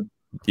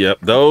 Yep,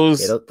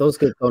 those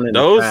get thrown in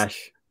the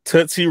trash.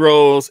 Tootsie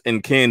Rolls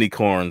and candy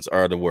corns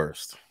are the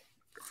worst.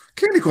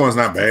 Candy corn's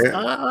not bad.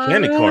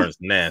 Candy corn's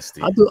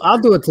nasty. I'll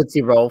do a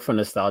Tootsie Roll for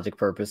nostalgic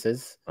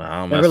purposes.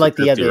 Remember, like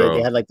they had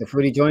like the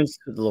fruity joints,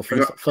 the little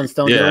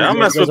Flintstone. Yeah, I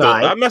mess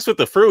with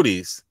the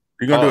fruities.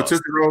 You gonna do a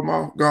Tootsie Roll,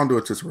 Mo? Go on, do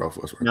a Tootsie Roll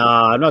for us. No,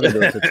 I'm not gonna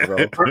do a Tootsie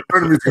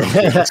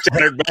Roll.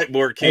 Shattered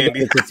backboard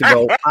candy.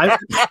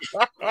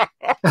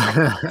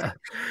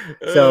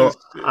 So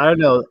I don't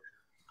know.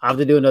 I have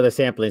to do another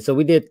sampling. So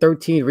we did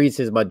 13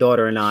 Reese's, my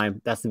daughter and I.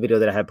 That's the video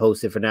that I had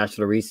posted for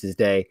National Reese's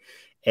Day,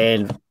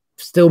 and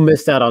still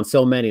missed out on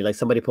so many. Like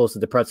somebody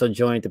posted the pretzel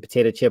joint, the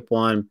potato chip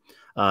one.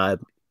 Kev,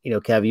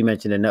 you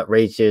mentioned the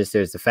Nutrageous.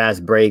 There's the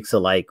fast break. So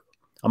like,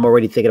 I'm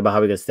already thinking about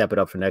how we're gonna step it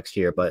up for next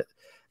year. But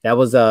that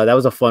was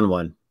a fun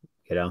one.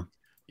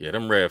 Yeah,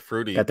 them red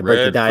fruity. Got the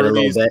break the diet a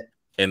little bit.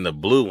 And the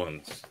blue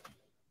ones.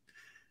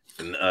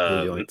 And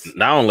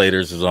Now and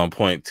Laters is on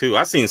point too.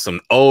 I seen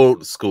some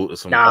old school,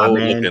 looking Now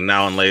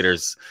and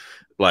Laters.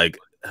 Like,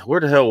 where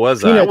the hell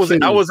was I?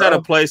 I was at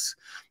a place.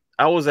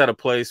 I was at a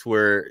place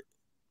where,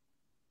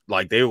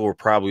 like, they were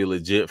probably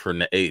legit from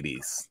the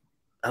 80s.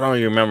 I don't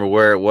even remember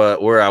where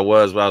I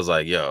was, but I was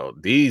like, yo,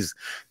 the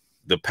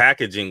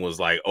packaging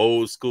was like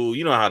old school.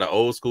 You know how the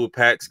old school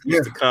packs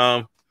used to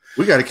come.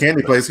 We got a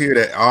candy place here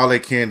that all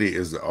that candy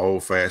is the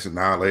old fashioned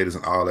Now and Laters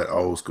and all that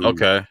old school.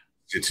 Okay.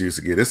 Shit you used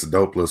to get. It's a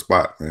dope little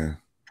spot, man.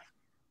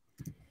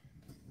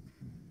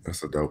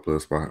 That's a dope little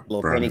spot.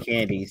 Little penny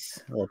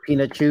candies, little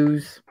peanut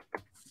chews.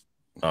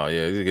 Oh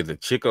yeah, you get the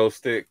Chico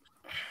stick.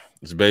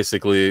 It's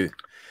basically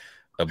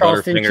a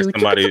Butterfinger.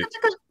 Somebody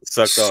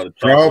sucked all the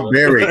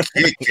strawberry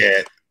Kit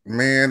Kat.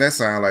 Man, that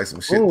sounds like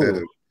some shit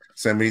that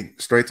send me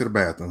straight to the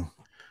bathroom.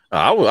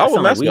 I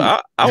would mess with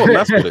it.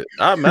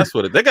 I mess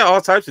with it. They got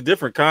all types of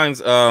different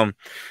kinds. I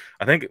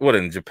think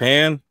in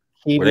Japan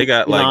where they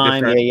got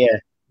like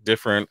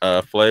different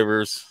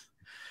flavors.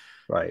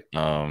 Right.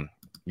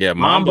 Yeah,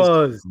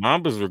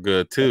 Mambas were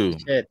good too.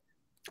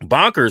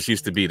 Bonkers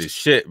used to be the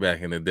shit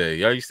back in the day.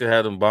 Y'all used to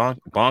have them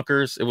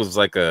bonkers. It was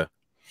like a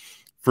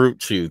fruit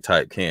chew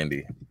type candy.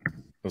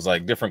 It was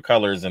like different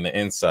colors in the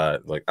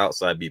inside, like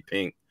outside be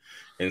pink,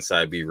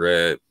 inside be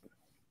red.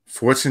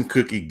 Fortune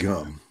cookie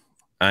gum.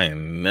 I ain't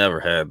never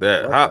had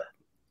that.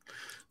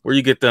 Where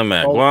you get them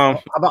at?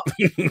 How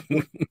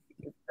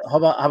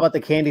about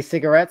the candy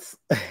cigarettes?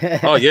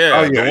 Oh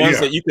yeah, the ones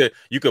that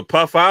you could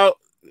puff out.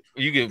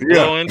 You could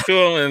blow into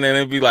them, and then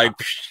it'd be like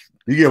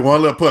you get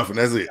one little puff, and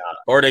that's it.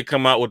 Or they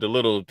come out with the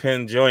little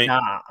pin joint.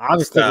 Nah, I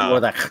was thinking more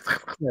like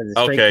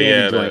okay,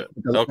 yeah, the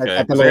little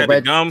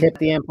red gum. Tip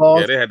the end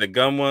pause. Yeah, they had the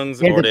gum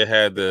ones, or they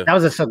had the. That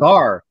was a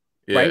cigar,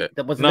 right?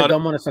 Wasn't the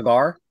gum on a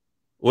cigar?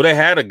 Well, they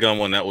had a gum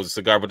one that was a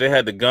cigar, but they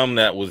had the gum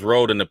that was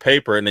rolled in the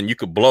paper, and then you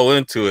could blow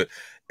into it,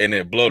 and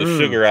then blow the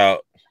sugar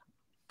out.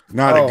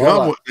 No,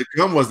 the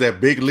gum was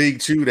that big league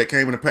chew that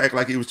came in a pack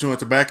like he was chewing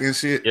tobacco and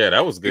shit. Yeah,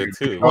 that was good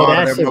too. Oh,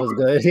 that shit was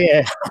good.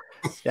 Yeah,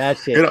 that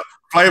shit.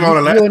 Flavor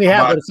on the you only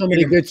have so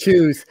many good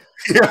chews.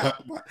 Yeah,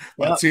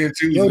 10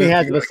 chews. You only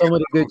have so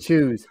many good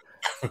chews.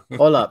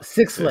 Hold up,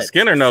 Sixlets.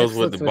 Skinner knows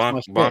what the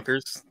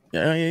bonkers.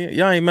 Yeah,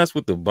 y'all ain't mess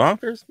with the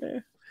bonkers,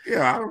 man.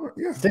 Yeah,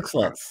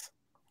 Sixlets.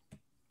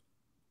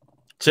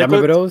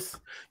 Remember those?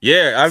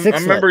 Yeah, I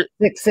remember.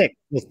 Sick.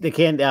 The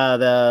candy,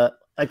 the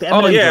like the.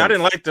 Oh yeah, I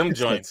didn't like them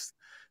joints.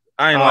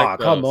 I ain't like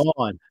those. Come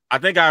on. I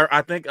think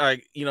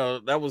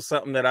that was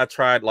something that I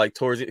tried like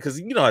towards it because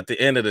at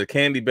the end of the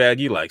candy bag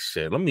you like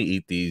shit. Let me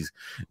eat these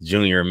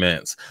Junior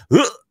Mints,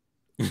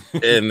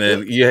 and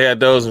then you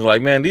had those and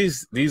like, man,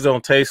 these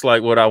don't taste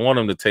like what I want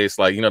them to taste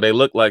like. They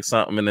look like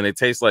something and then they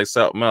taste like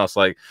something else.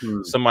 Like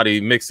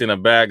somebody mixed in a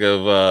bag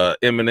of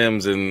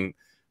M&Ms and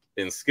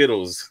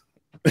Skittles.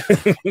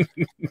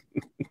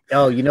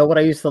 Oh, you know what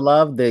I used to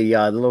love? The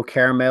little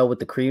caramel with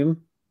the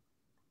cream.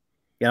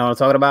 You know what I'm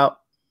talking about?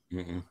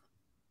 Mm-mm.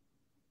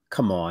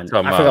 Come on,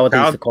 I forgot what they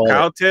used to call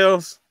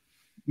Cowtails?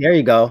 There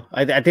you go.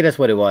 I think that's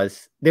what it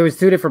was. There was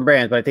 2 different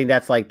brands, but I think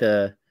that's like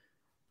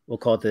we'll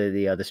call it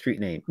the street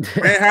name.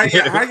 Man,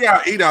 how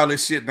y'all eat all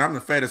this shit? And I'm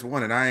the fattest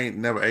one, and I ain't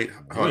never ate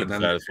hardly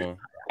none of it.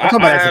 I'm talking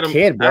about as a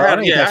kid, bro.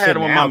 I had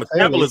them when my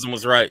metabolism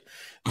was right.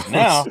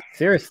 Now,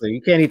 seriously,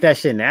 you can't eat that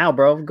shit now,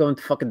 bro. I'm going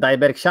to fucking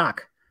diabetic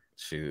shock.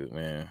 Shoot,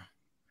 man.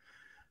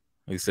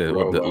 He said the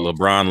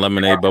LeBron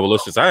lemonade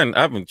bubblicious. I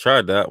haven't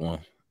tried that one.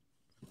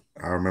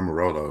 I remember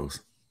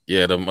Rolos.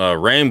 Yeah, them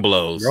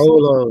Rainbows.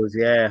 Rolos,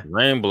 yeah.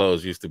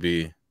 Rainbows used to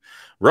be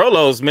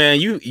Rolos,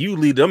 man. You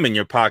leave them in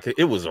your pocket.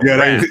 It was a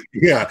wrap.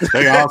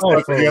 They all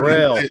for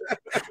real.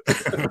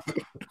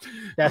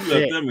 That's you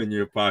left them in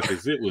your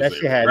pockets. It was that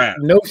shit had wrap.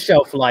 no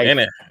shelf life. And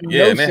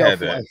they had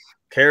that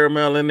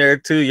caramel in there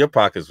too. Your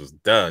pockets was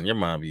done. Your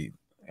mom be.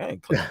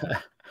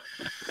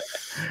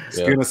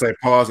 Skinner say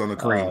pause on the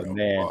cream. Oh,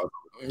 man.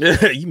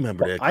 You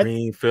remember that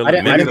cream filling?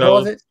 I didn't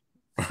pause it.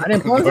 I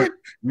didn't pause it.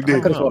 You did. I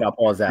could have thought I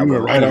paused that. You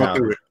went right on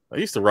through it. I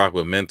used to rock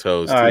with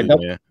Mentos all right, too,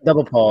 man.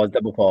 Double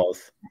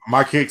pause.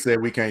 My kick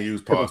said we can't use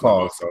pause, no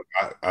more, so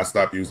I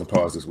stopped using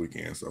pause this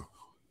weekend. So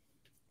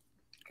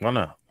why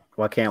not?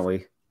 Why can't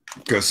we?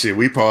 Because shit,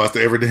 we paused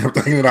every damn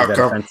thing that I've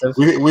come.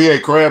 We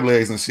ate crab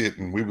legs and shit,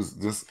 and we was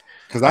just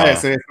Because I had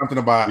said something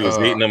about he was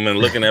eating them and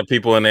looking at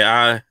people in their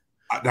eye.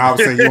 I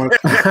was saying and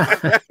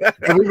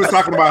we was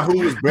talking about who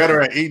was better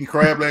at eating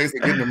crab legs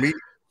and getting the meat.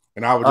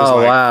 And I was just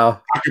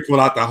wow. I could pull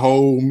out the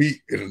whole meat.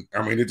 And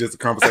I mean, it's just a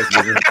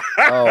conversation.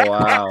 Oh,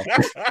 wow.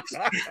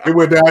 It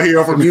went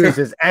downhill from you was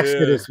just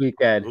extra this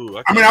weekend.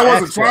 Ooh, I mean, I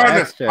wasn't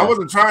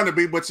trying to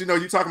be, but you know,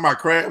 you talking about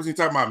crabs, you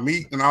talking about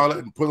meat and all that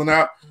and pulling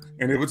out.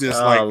 And it was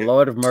just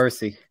Lord of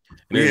mercy.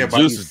 Yeah,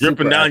 juice is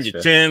dripping down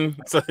your chin.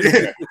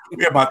 Yeah,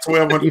 we had about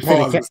 1,200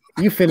 pauses.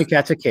 You finna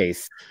catch a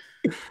case.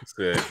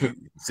 So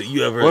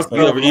you ever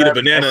eat a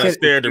banana and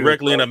stare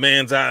directly in a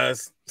man's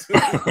eyes? And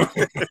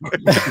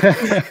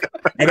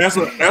that's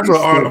what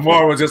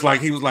Lamar was just like.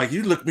 He was like,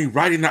 "You look me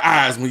right in the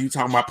eyes when you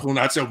talking about pulling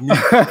out your meat."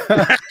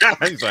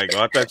 He's like,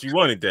 "Oh, I thought you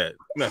wanted that."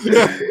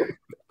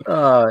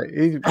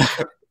 He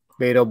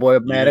made old boy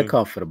mad and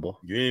comfortable.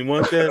 You didn't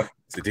want that.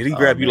 So did he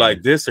grab you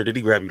like this, or did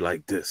he grab you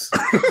like this?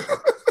 Was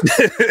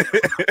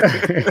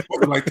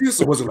it like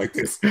this, or was it like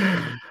this?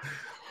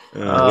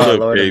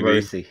 Lord of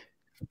mercy.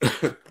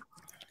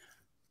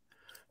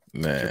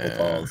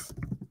 Man,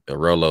 the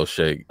Rolo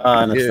shake.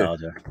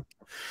 Nostalgia. Yeah.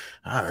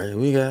 All right,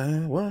 we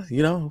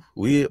got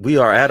we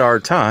are at our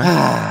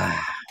time.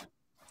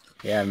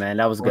 Yeah, man,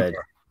 that was good.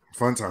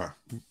 Fun time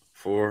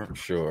for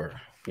sure.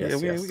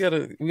 Yes, we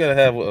gotta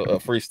have a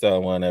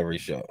freestyle one every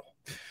show.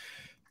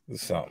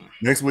 Something.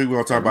 Next week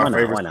we're gonna talk about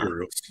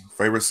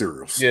favorite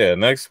cereals. Yeah,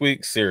 next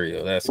week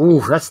cereal. That's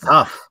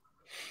tough.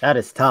 That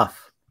is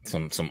tough.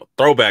 Some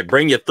throwback.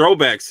 Bring your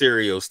throwback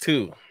cereals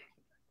too.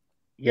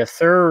 Yes,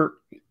 sir.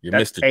 We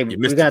got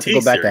to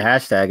go back to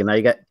hashtag, and now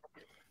you got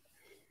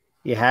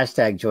your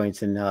hashtag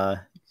joints and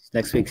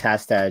next week's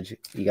hashtag.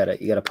 You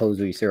gotta pose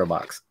with your cereal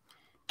box.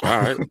 All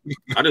right.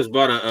 I just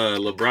bought a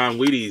LeBron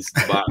Wheaties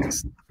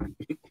box.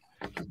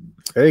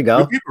 There you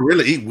go. Do people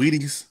really eat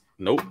Wheaties?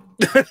 Nope.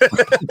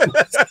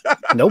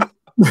 Nope.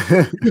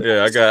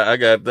 Yeah, I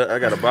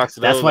got a box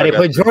of those. That's why they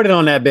put Jordan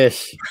on that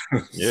bitch.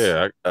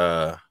 Yeah.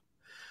 Well,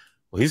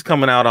 he's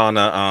coming out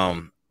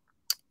on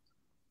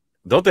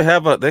don't they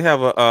have a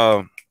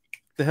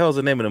the hell's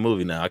the name of the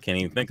movie now? I can't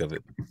even think of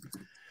it.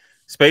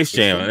 Space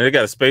Jam. They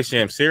got a Space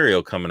Jam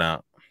cereal coming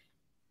out.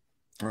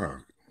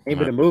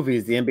 Maybe the movie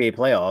is the NBA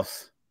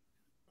playoffs.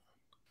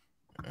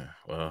 Yeah,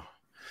 well,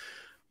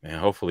 man,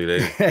 hopefully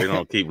they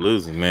don't keep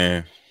losing,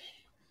 man.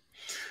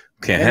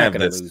 Can't have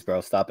this. Lose, bro.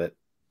 Stop it.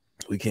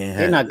 We can't have.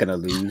 They're not gonna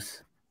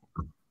lose.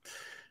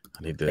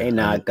 They're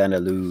not gonna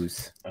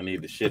lose. I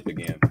need to ship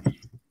again.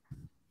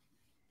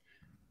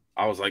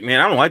 I was like, man,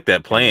 I don't like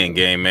that playing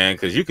game, man,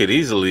 because you could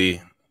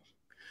easily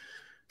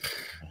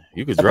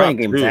drop playing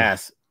game is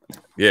ass.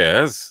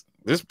 Yeah,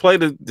 this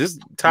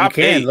top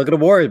you can. 8. Look at the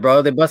Warriors,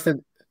 bro. They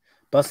busted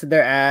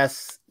their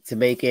ass to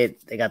make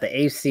it. They got the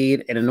 8th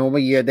seed in a normal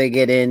year. They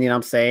get in, you know what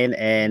I'm saying?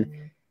 And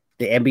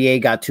the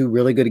NBA got 2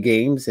 really good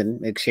games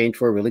in exchange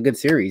for a really good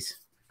series.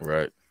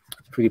 Right.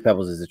 Fruity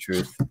Pebbles is the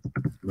truth.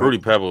 Fruity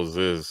Pebbles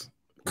is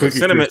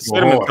cinnamon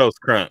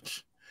toast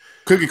crunch.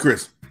 Cookie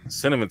Crisp.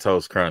 Cinnamon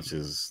toast crunch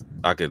is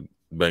I could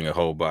bang a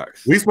whole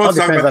box. We supposed to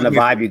talk depends about on the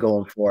vibe you're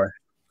going for.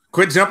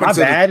 Quit jumping. My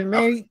bad,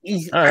 man.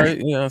 All right,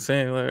 you know what I'm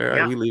saying? Like, all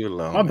right, we leave it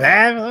alone. My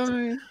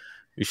bad.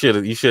 You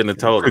shouldn't have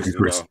told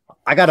us.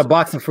 I got a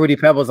box of Fruity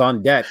Pebbles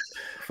on deck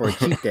for a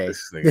cheat day.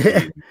 This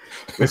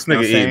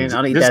nigga eating. I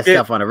don't eat that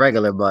stuff on a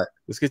regular, but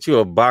let's get you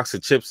a box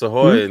of Chips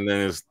Ahoy and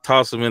then just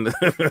toss them in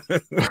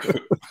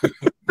the.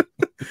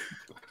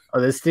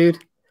 Oh, this dude.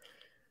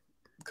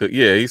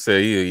 Yeah, he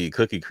said he eat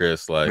Cookie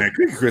Crisp. Like, man,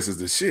 Cookie Crisp is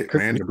the shit,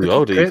 man.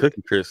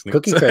 Cookie Crisp.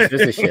 Cookie Crisp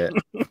is the shit.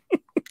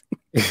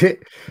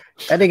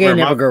 That nigga ain't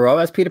never grow up.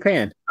 That's Peter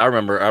Pan. I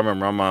remember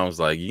my mom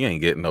was like, "You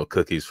ain't getting no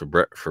cookies for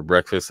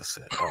breakfast." I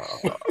said,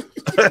 "Oh."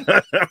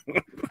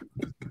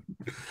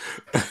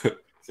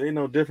 There ain't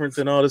no difference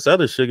in all this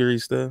other sugary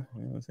stuff.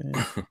 You know what I'm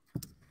saying?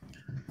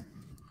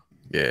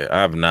 Yeah,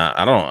 I've not.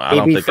 I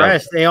don't think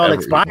fresh. They all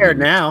expired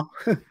now.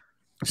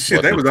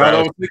 Shit, they was all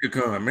over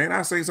SneakerCon, man.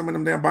 I seen some of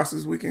them damn boxes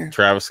this weekend.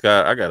 Travis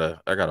Scott, I got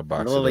a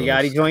box. The little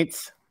Yachty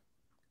joints.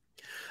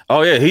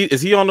 Oh yeah,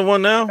 is he on the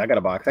one now? I got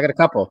a box. I got a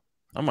couple.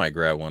 I might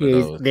grab one of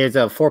those. There's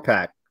a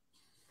 4-pack.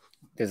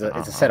 It's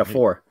a set of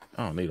 4.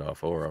 I don't need all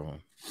 4 of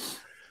them.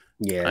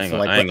 Yeah,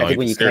 so I think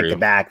when you connect the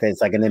back,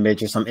 there's like an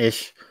image or some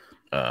ish.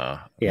 Yeah,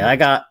 I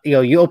got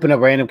you open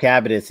up random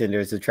cabinets and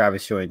there's the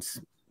Travis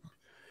joints.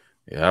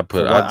 Yeah, I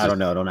don't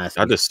know. Don't ask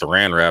me. I just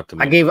saran wrapped them.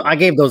 I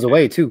gave those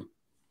away too.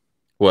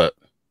 What?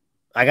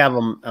 I got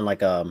them in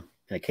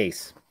in a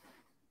case.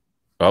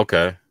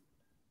 Okay.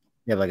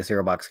 You have like a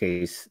cereal box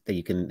case that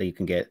you can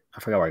get. I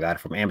forgot where I got it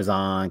from.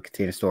 Amazon,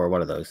 Container Store,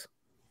 one of those.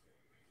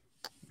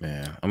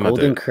 Man,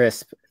 Golden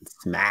Crisp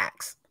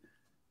Smacks.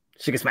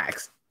 Sugar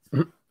Smacks.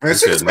 Man,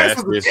 Sugar Smacks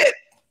was legit.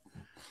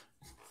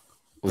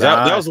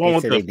 That was the one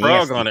with the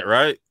frog on it,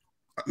 right?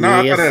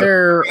 No, yes,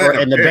 sir.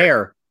 And the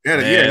bear. Yeah,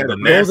 the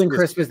Golden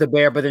Crisp is the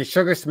bear, but then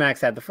Sugar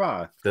Smacks had the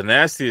frog. The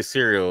nastiest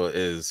cereal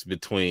is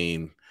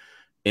between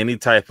any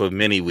type of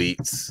mini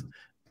wheats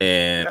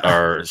and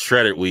or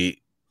shredded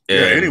wheat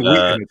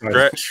And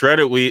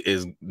shredded wheat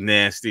is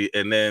nasty.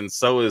 And then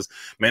so is,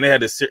 man, they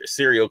had this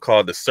cereal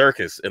called the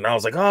Circus. And I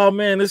was like, oh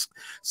man, this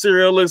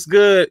cereal looks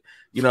good.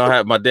 You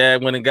know, my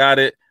dad went and got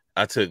it.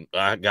 I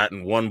got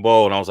in one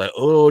bowl and I was like,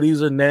 oh,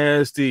 these are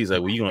nasty. He's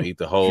like, well, you gonna eat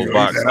the whole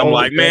box. And I'm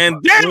like, man,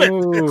 damn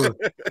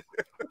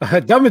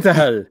it. Dumb it to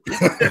hell.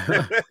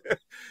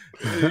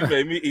 You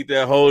made me eat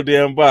that whole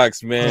damn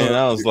box, man.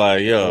 I was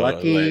like, yo,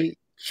 Lucky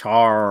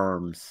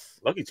Charms.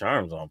 Lucky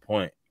Charms on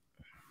point.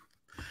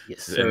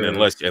 Yes, sir. And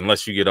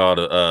unless you get all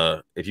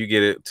the if you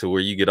get it to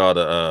where you get all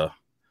the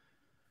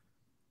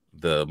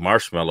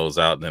marshmallows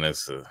out, then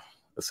it's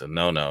a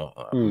no.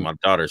 My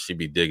daughter, she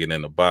be digging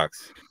in the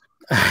box.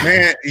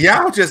 Man,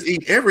 y'all just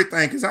eat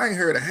everything because I ain't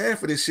heard of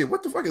half of this shit.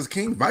 What the fuck is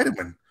King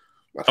Vitamin?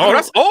 Oh,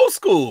 that's old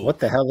school. What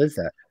the hell is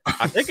that?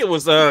 I think it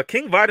was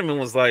King Vitamin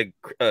was like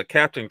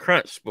Captain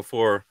Crunch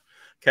before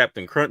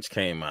Captain Crunch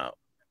came out.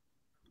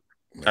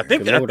 Man, I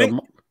think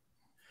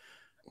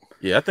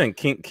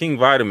King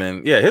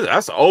Vitamin. Yeah,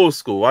 that's old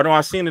school. I know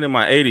I seen it in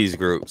my 80s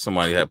group.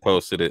 Somebody had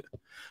posted it. I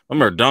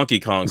remember Donkey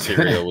Kong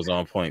cereal was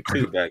on point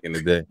too back in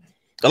the day.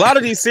 A lot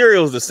of these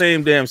cereals, the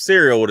same damn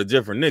cereal with a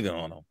different nigga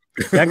on them.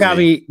 That got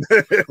me.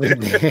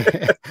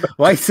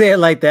 Why say it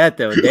like that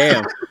though?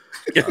 Damn.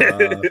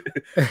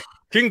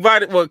 King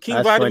Vitamin. Well,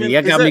 King Vitamin. Funny.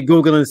 You got me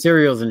googling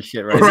cereals and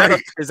shit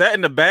right. Is that in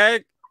the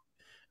bag?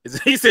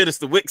 He said it's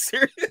the Wick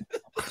cereal.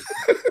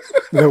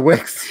 The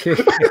Wick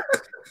cereal.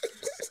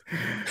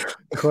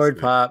 Corn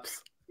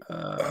Pops.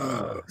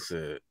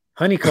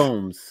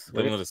 Honeycombs.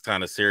 Look at this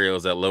kind of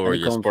cereals that lower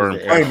your sperm.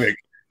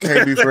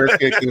 KB first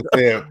kick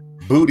said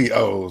booty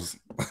O's.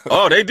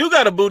 Oh, they do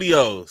got a booty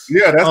O's.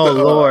 Yeah, that's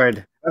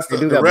Lord. That's the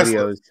booty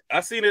O's. I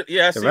seen it.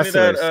 Yeah,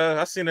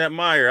 I seen that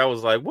Meyer. I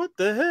was like, what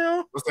the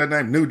hell? What's that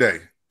name? New Day.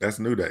 That's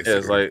New Day. Yeah,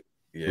 it's like,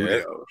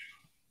 yeah.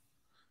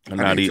 I'm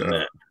not eating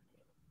that.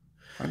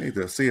 I need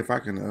to see if I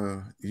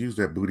can use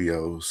that booty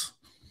O's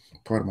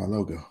part of my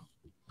logo.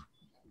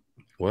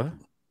 What?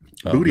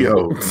 Booty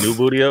O's. New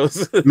booty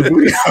O's? New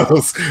booty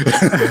O's.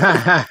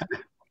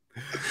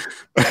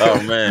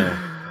 Oh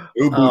man.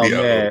 All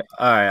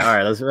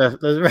right. Let's wrap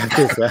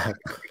this up.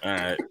 All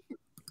right.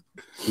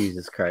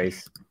 Jesus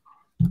Christ.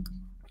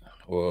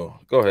 Well,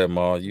 go ahead,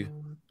 Ma. You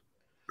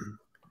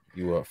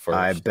up first.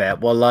 I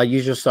bet. Well,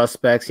 usual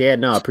suspects. Yeah,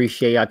 no,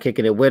 appreciate y'all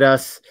kicking it with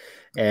us.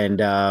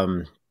 And I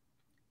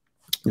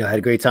had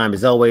a great time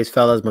as always,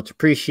 fellas. Much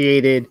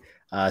appreciated.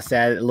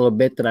 Sad a little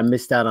bit that I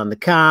missed out on the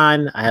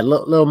con. I had a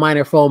little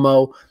minor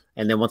FOMO.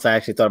 And then once I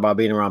actually thought about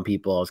being around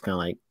people, I was kind of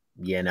like,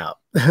 yeah, no.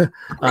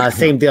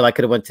 Same deal. I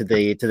could have went to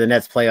the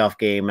Nets playoff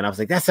game, and I was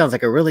like, that sounds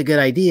like a really good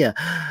idea,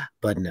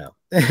 but no.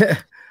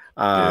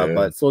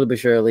 But slowly but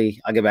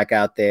surely, I'll get back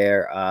out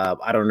there.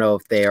 I don't know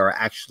if they are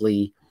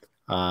actually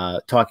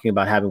talking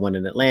about having one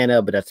in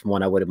Atlanta, but that's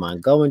one I wouldn't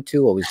mind going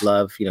to. Always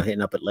love,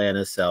 hitting up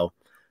Atlanta. So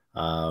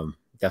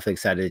definitely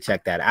excited to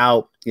check that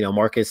out.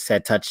 Marcus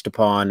had touched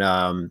upon,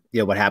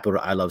 what happened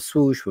with I Love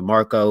Swoosh with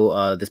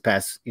Marco this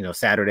past,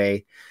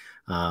 Saturday.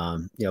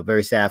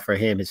 Very sad for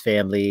him, his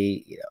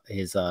family,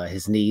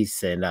 his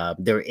niece, and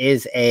there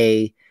is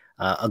a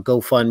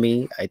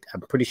GoFundMe.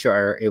 I'm pretty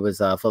sure it was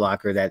Foot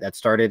Locker that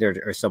started,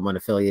 or someone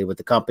affiliated with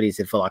the company,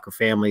 said Foot Locker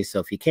family. So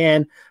if you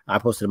can, I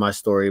posted in my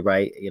story,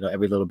 right?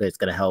 Every little bit is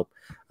going to help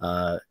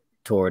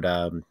toward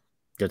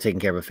taking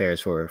care of affairs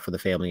for the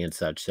family and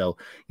such. So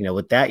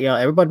with that,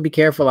 everybody be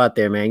careful out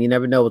there, man. You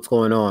never know what's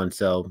going on.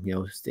 So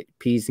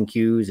P's and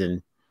Q's,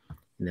 and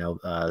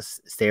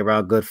stay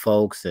around good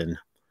folks, and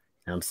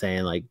I'm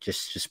saying, like,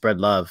 just spread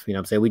love.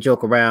 I'm saying, we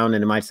joke around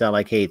and it might sound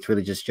like, hey, it's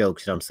really just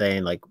jokes. I'm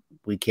saying, like,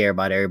 we care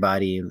about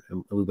everybody and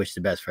we wish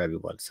the best for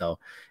everyone. So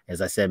as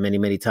I said many,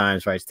 many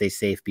times, right, stay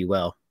safe, be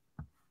well.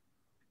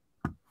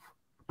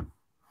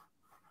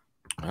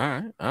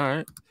 All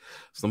right.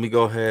 So let me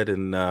go ahead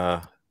and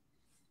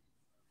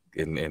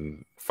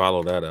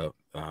follow that up.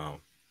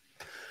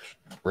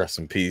 Rest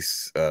in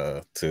peace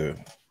to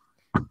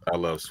I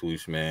Love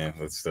Swoosh, man.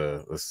 It's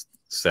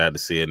sad to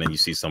see it. And then you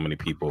see so many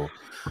people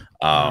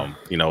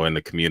in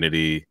the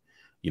community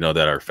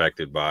that are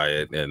affected by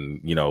it,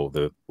 and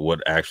what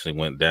actually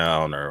went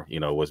down, or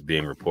what's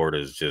being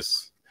reported is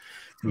just,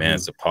 man,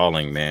 it's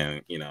appalling,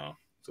 man.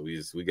 So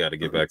we got to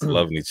get back to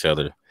loving each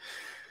other.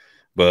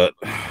 But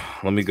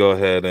let me go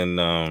ahead and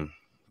let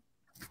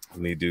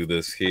me do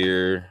this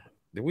here.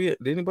 Did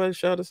anybody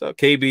shout us out?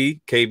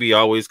 KB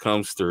always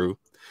comes through.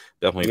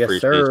 Definitely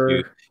appreciate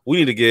you.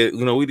 We need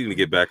to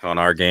get back on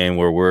our game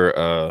where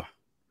we're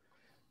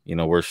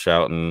we're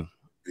shouting.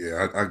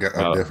 Yeah, I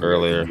definitely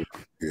earlier.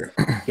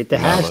 Yeah, get the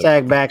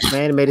hashtag back,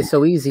 man. It made it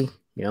so easy.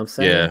 You know what I'm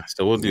saying? Yeah,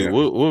 so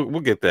we'll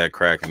get that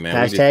cracking, man.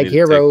 Hashtag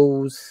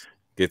heroes.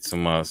 Get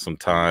some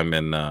time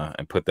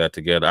and put that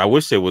together. I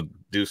wish they would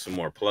do some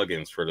more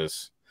plugins for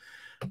this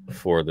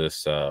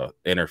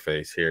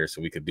interface here,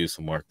 so we could do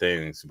some more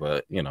things.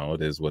 But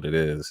it is what it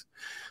is.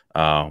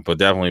 But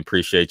definitely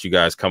appreciate you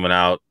guys coming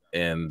out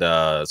and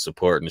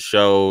supporting the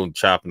show,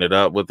 chopping it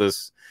up with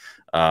us.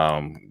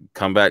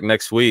 Come back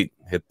next week.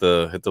 Hit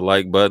the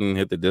like button,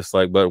 hit the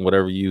dislike button,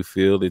 whatever you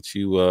feel that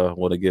you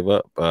want to give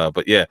up.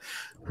 But yeah,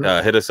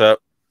 hit us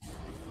up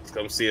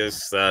Come see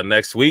us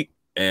next week,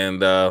 and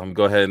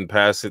go ahead and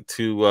pass it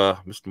to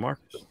Mr.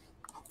 Marcus.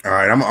 All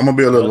right, I'm gonna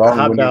be a little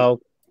long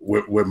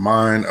with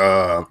mine.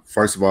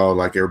 First of all,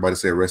 like everybody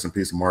said, rest in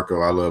peace,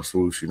 Marco. I love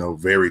Swoosh. You know,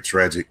 very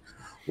tragic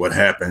what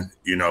happened.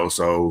 You know,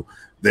 so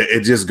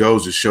it just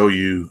goes to show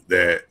you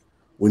that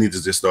we need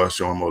to just start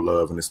showing more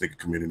love in this nigga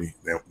community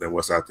than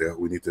what's out there.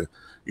 We need to,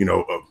 you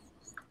know,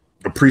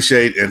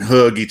 appreciate and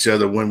hug each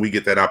other when we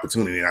get that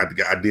opportunity. And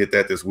I did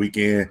that this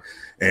weekend,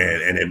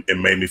 and it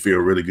made me feel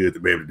really good to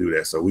be able to do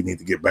that. So we need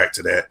to get back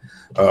to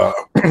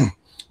that.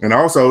 And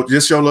also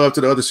just show love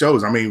to the other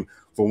shows. I mean,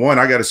 for one,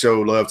 I got to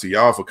show love to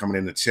y'all for coming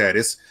in the chat.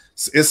 It's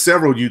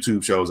several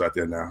YouTube shows out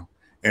there now,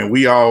 and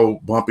we all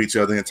bump each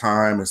other in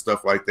time and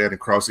stuff like that and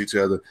cross each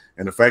other.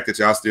 And the fact that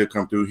y'all still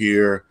come through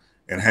here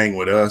and hang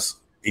with us,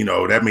 you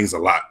know, that means a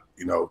lot,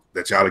 you know,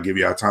 that y'all to give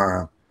y'all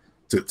time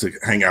to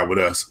hang out with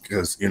us,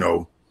 because, you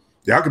know,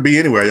 y'all could be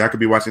anywhere. Y'all could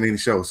be watching any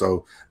show.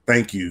 So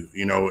thank you,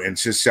 you know, and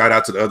just shout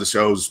out to the other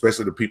shows,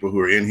 especially the people who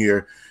are in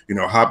here, you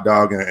know, Hop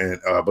Dog and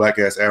Black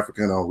Ass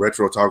African on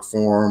Retro Talk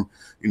Forum,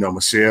 you know,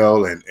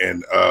 Michelle and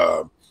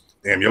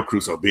damn, your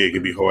crew so big,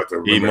 it'd be hard to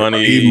remember.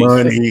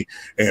 E-Money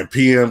and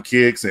PM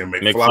Kicks and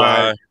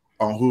McFly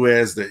on Who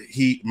Has the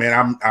Heat.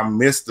 Man, I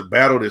missed the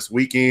battle this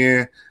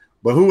weekend,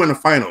 but who in the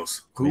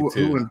finals? Who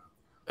in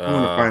the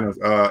finals?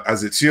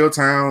 Is it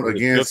Chilltown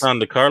against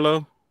Chilltown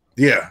DeCarlo?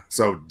 Yeah,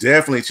 so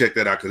definitely check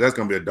that out, because that's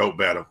gonna be a dope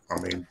battle.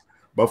 I mean,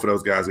 both of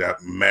those guys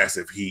got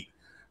massive heat.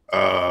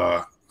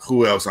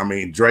 Who else? I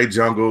mean, Dre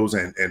Jungles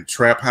and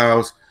Trap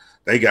House,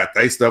 they got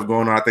their stuff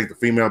going on. I think the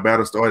female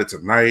battle started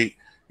tonight.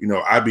 You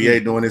know,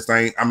 IBA doing this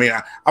thing. I mean,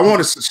 I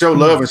want to show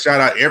love and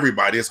shout out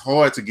everybody. It's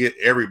hard to get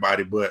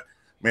everybody, but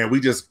man, we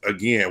just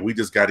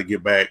got to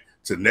get back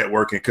to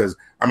networking, because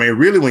I mean,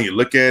 really, when you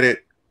look at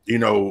it, you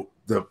know,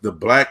 the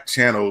black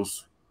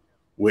channels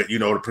with, you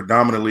know, the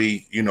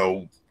predominantly, you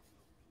know,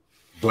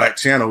 black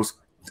channels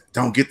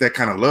don't get that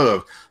kind of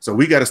love. So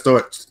we got to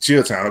start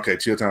Chilltown. Okay,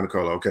 Chilltown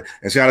Nicolo. Okay,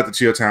 and shout out to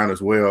Chilltown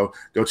as well.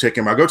 Go check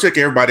him out. Go check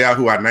everybody out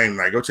who I named.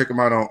 Like, go check him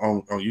out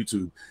on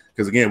YouTube,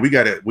 because again, we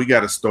got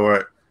to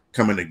start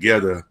coming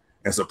together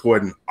and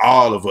supporting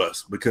all of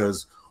us,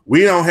 because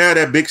we don't have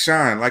that big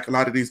shine like a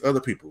lot of these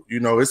other people. You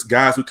know, it's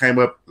guys who came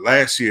up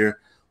last year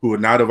who are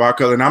not of our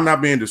color, and I'm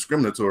not being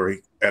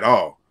discriminatory at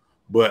all,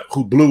 but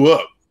who blew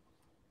up,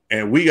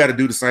 and we got to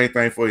do the same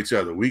thing for each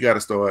other. We got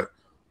to start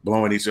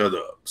blowing each other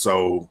up.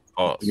 So,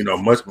 you know,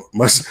 much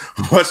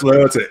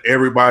love to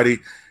everybody,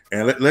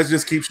 and let's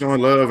just keep showing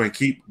love and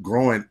keep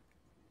growing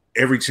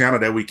every channel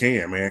that we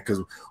can, man, because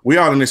we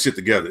all in this shit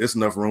together. It's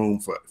enough room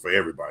for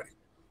everybody.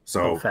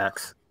 So,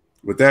 facts.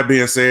 With that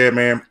being said,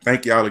 man,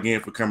 thank y'all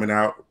again for coming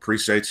out.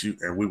 Appreciate you,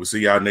 and we will see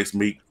y'all next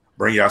week.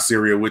 Bring y'all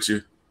cereal with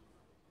you.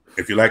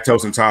 If you're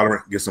lactose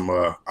intolerant, get some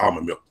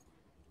almond milk.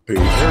 Peace.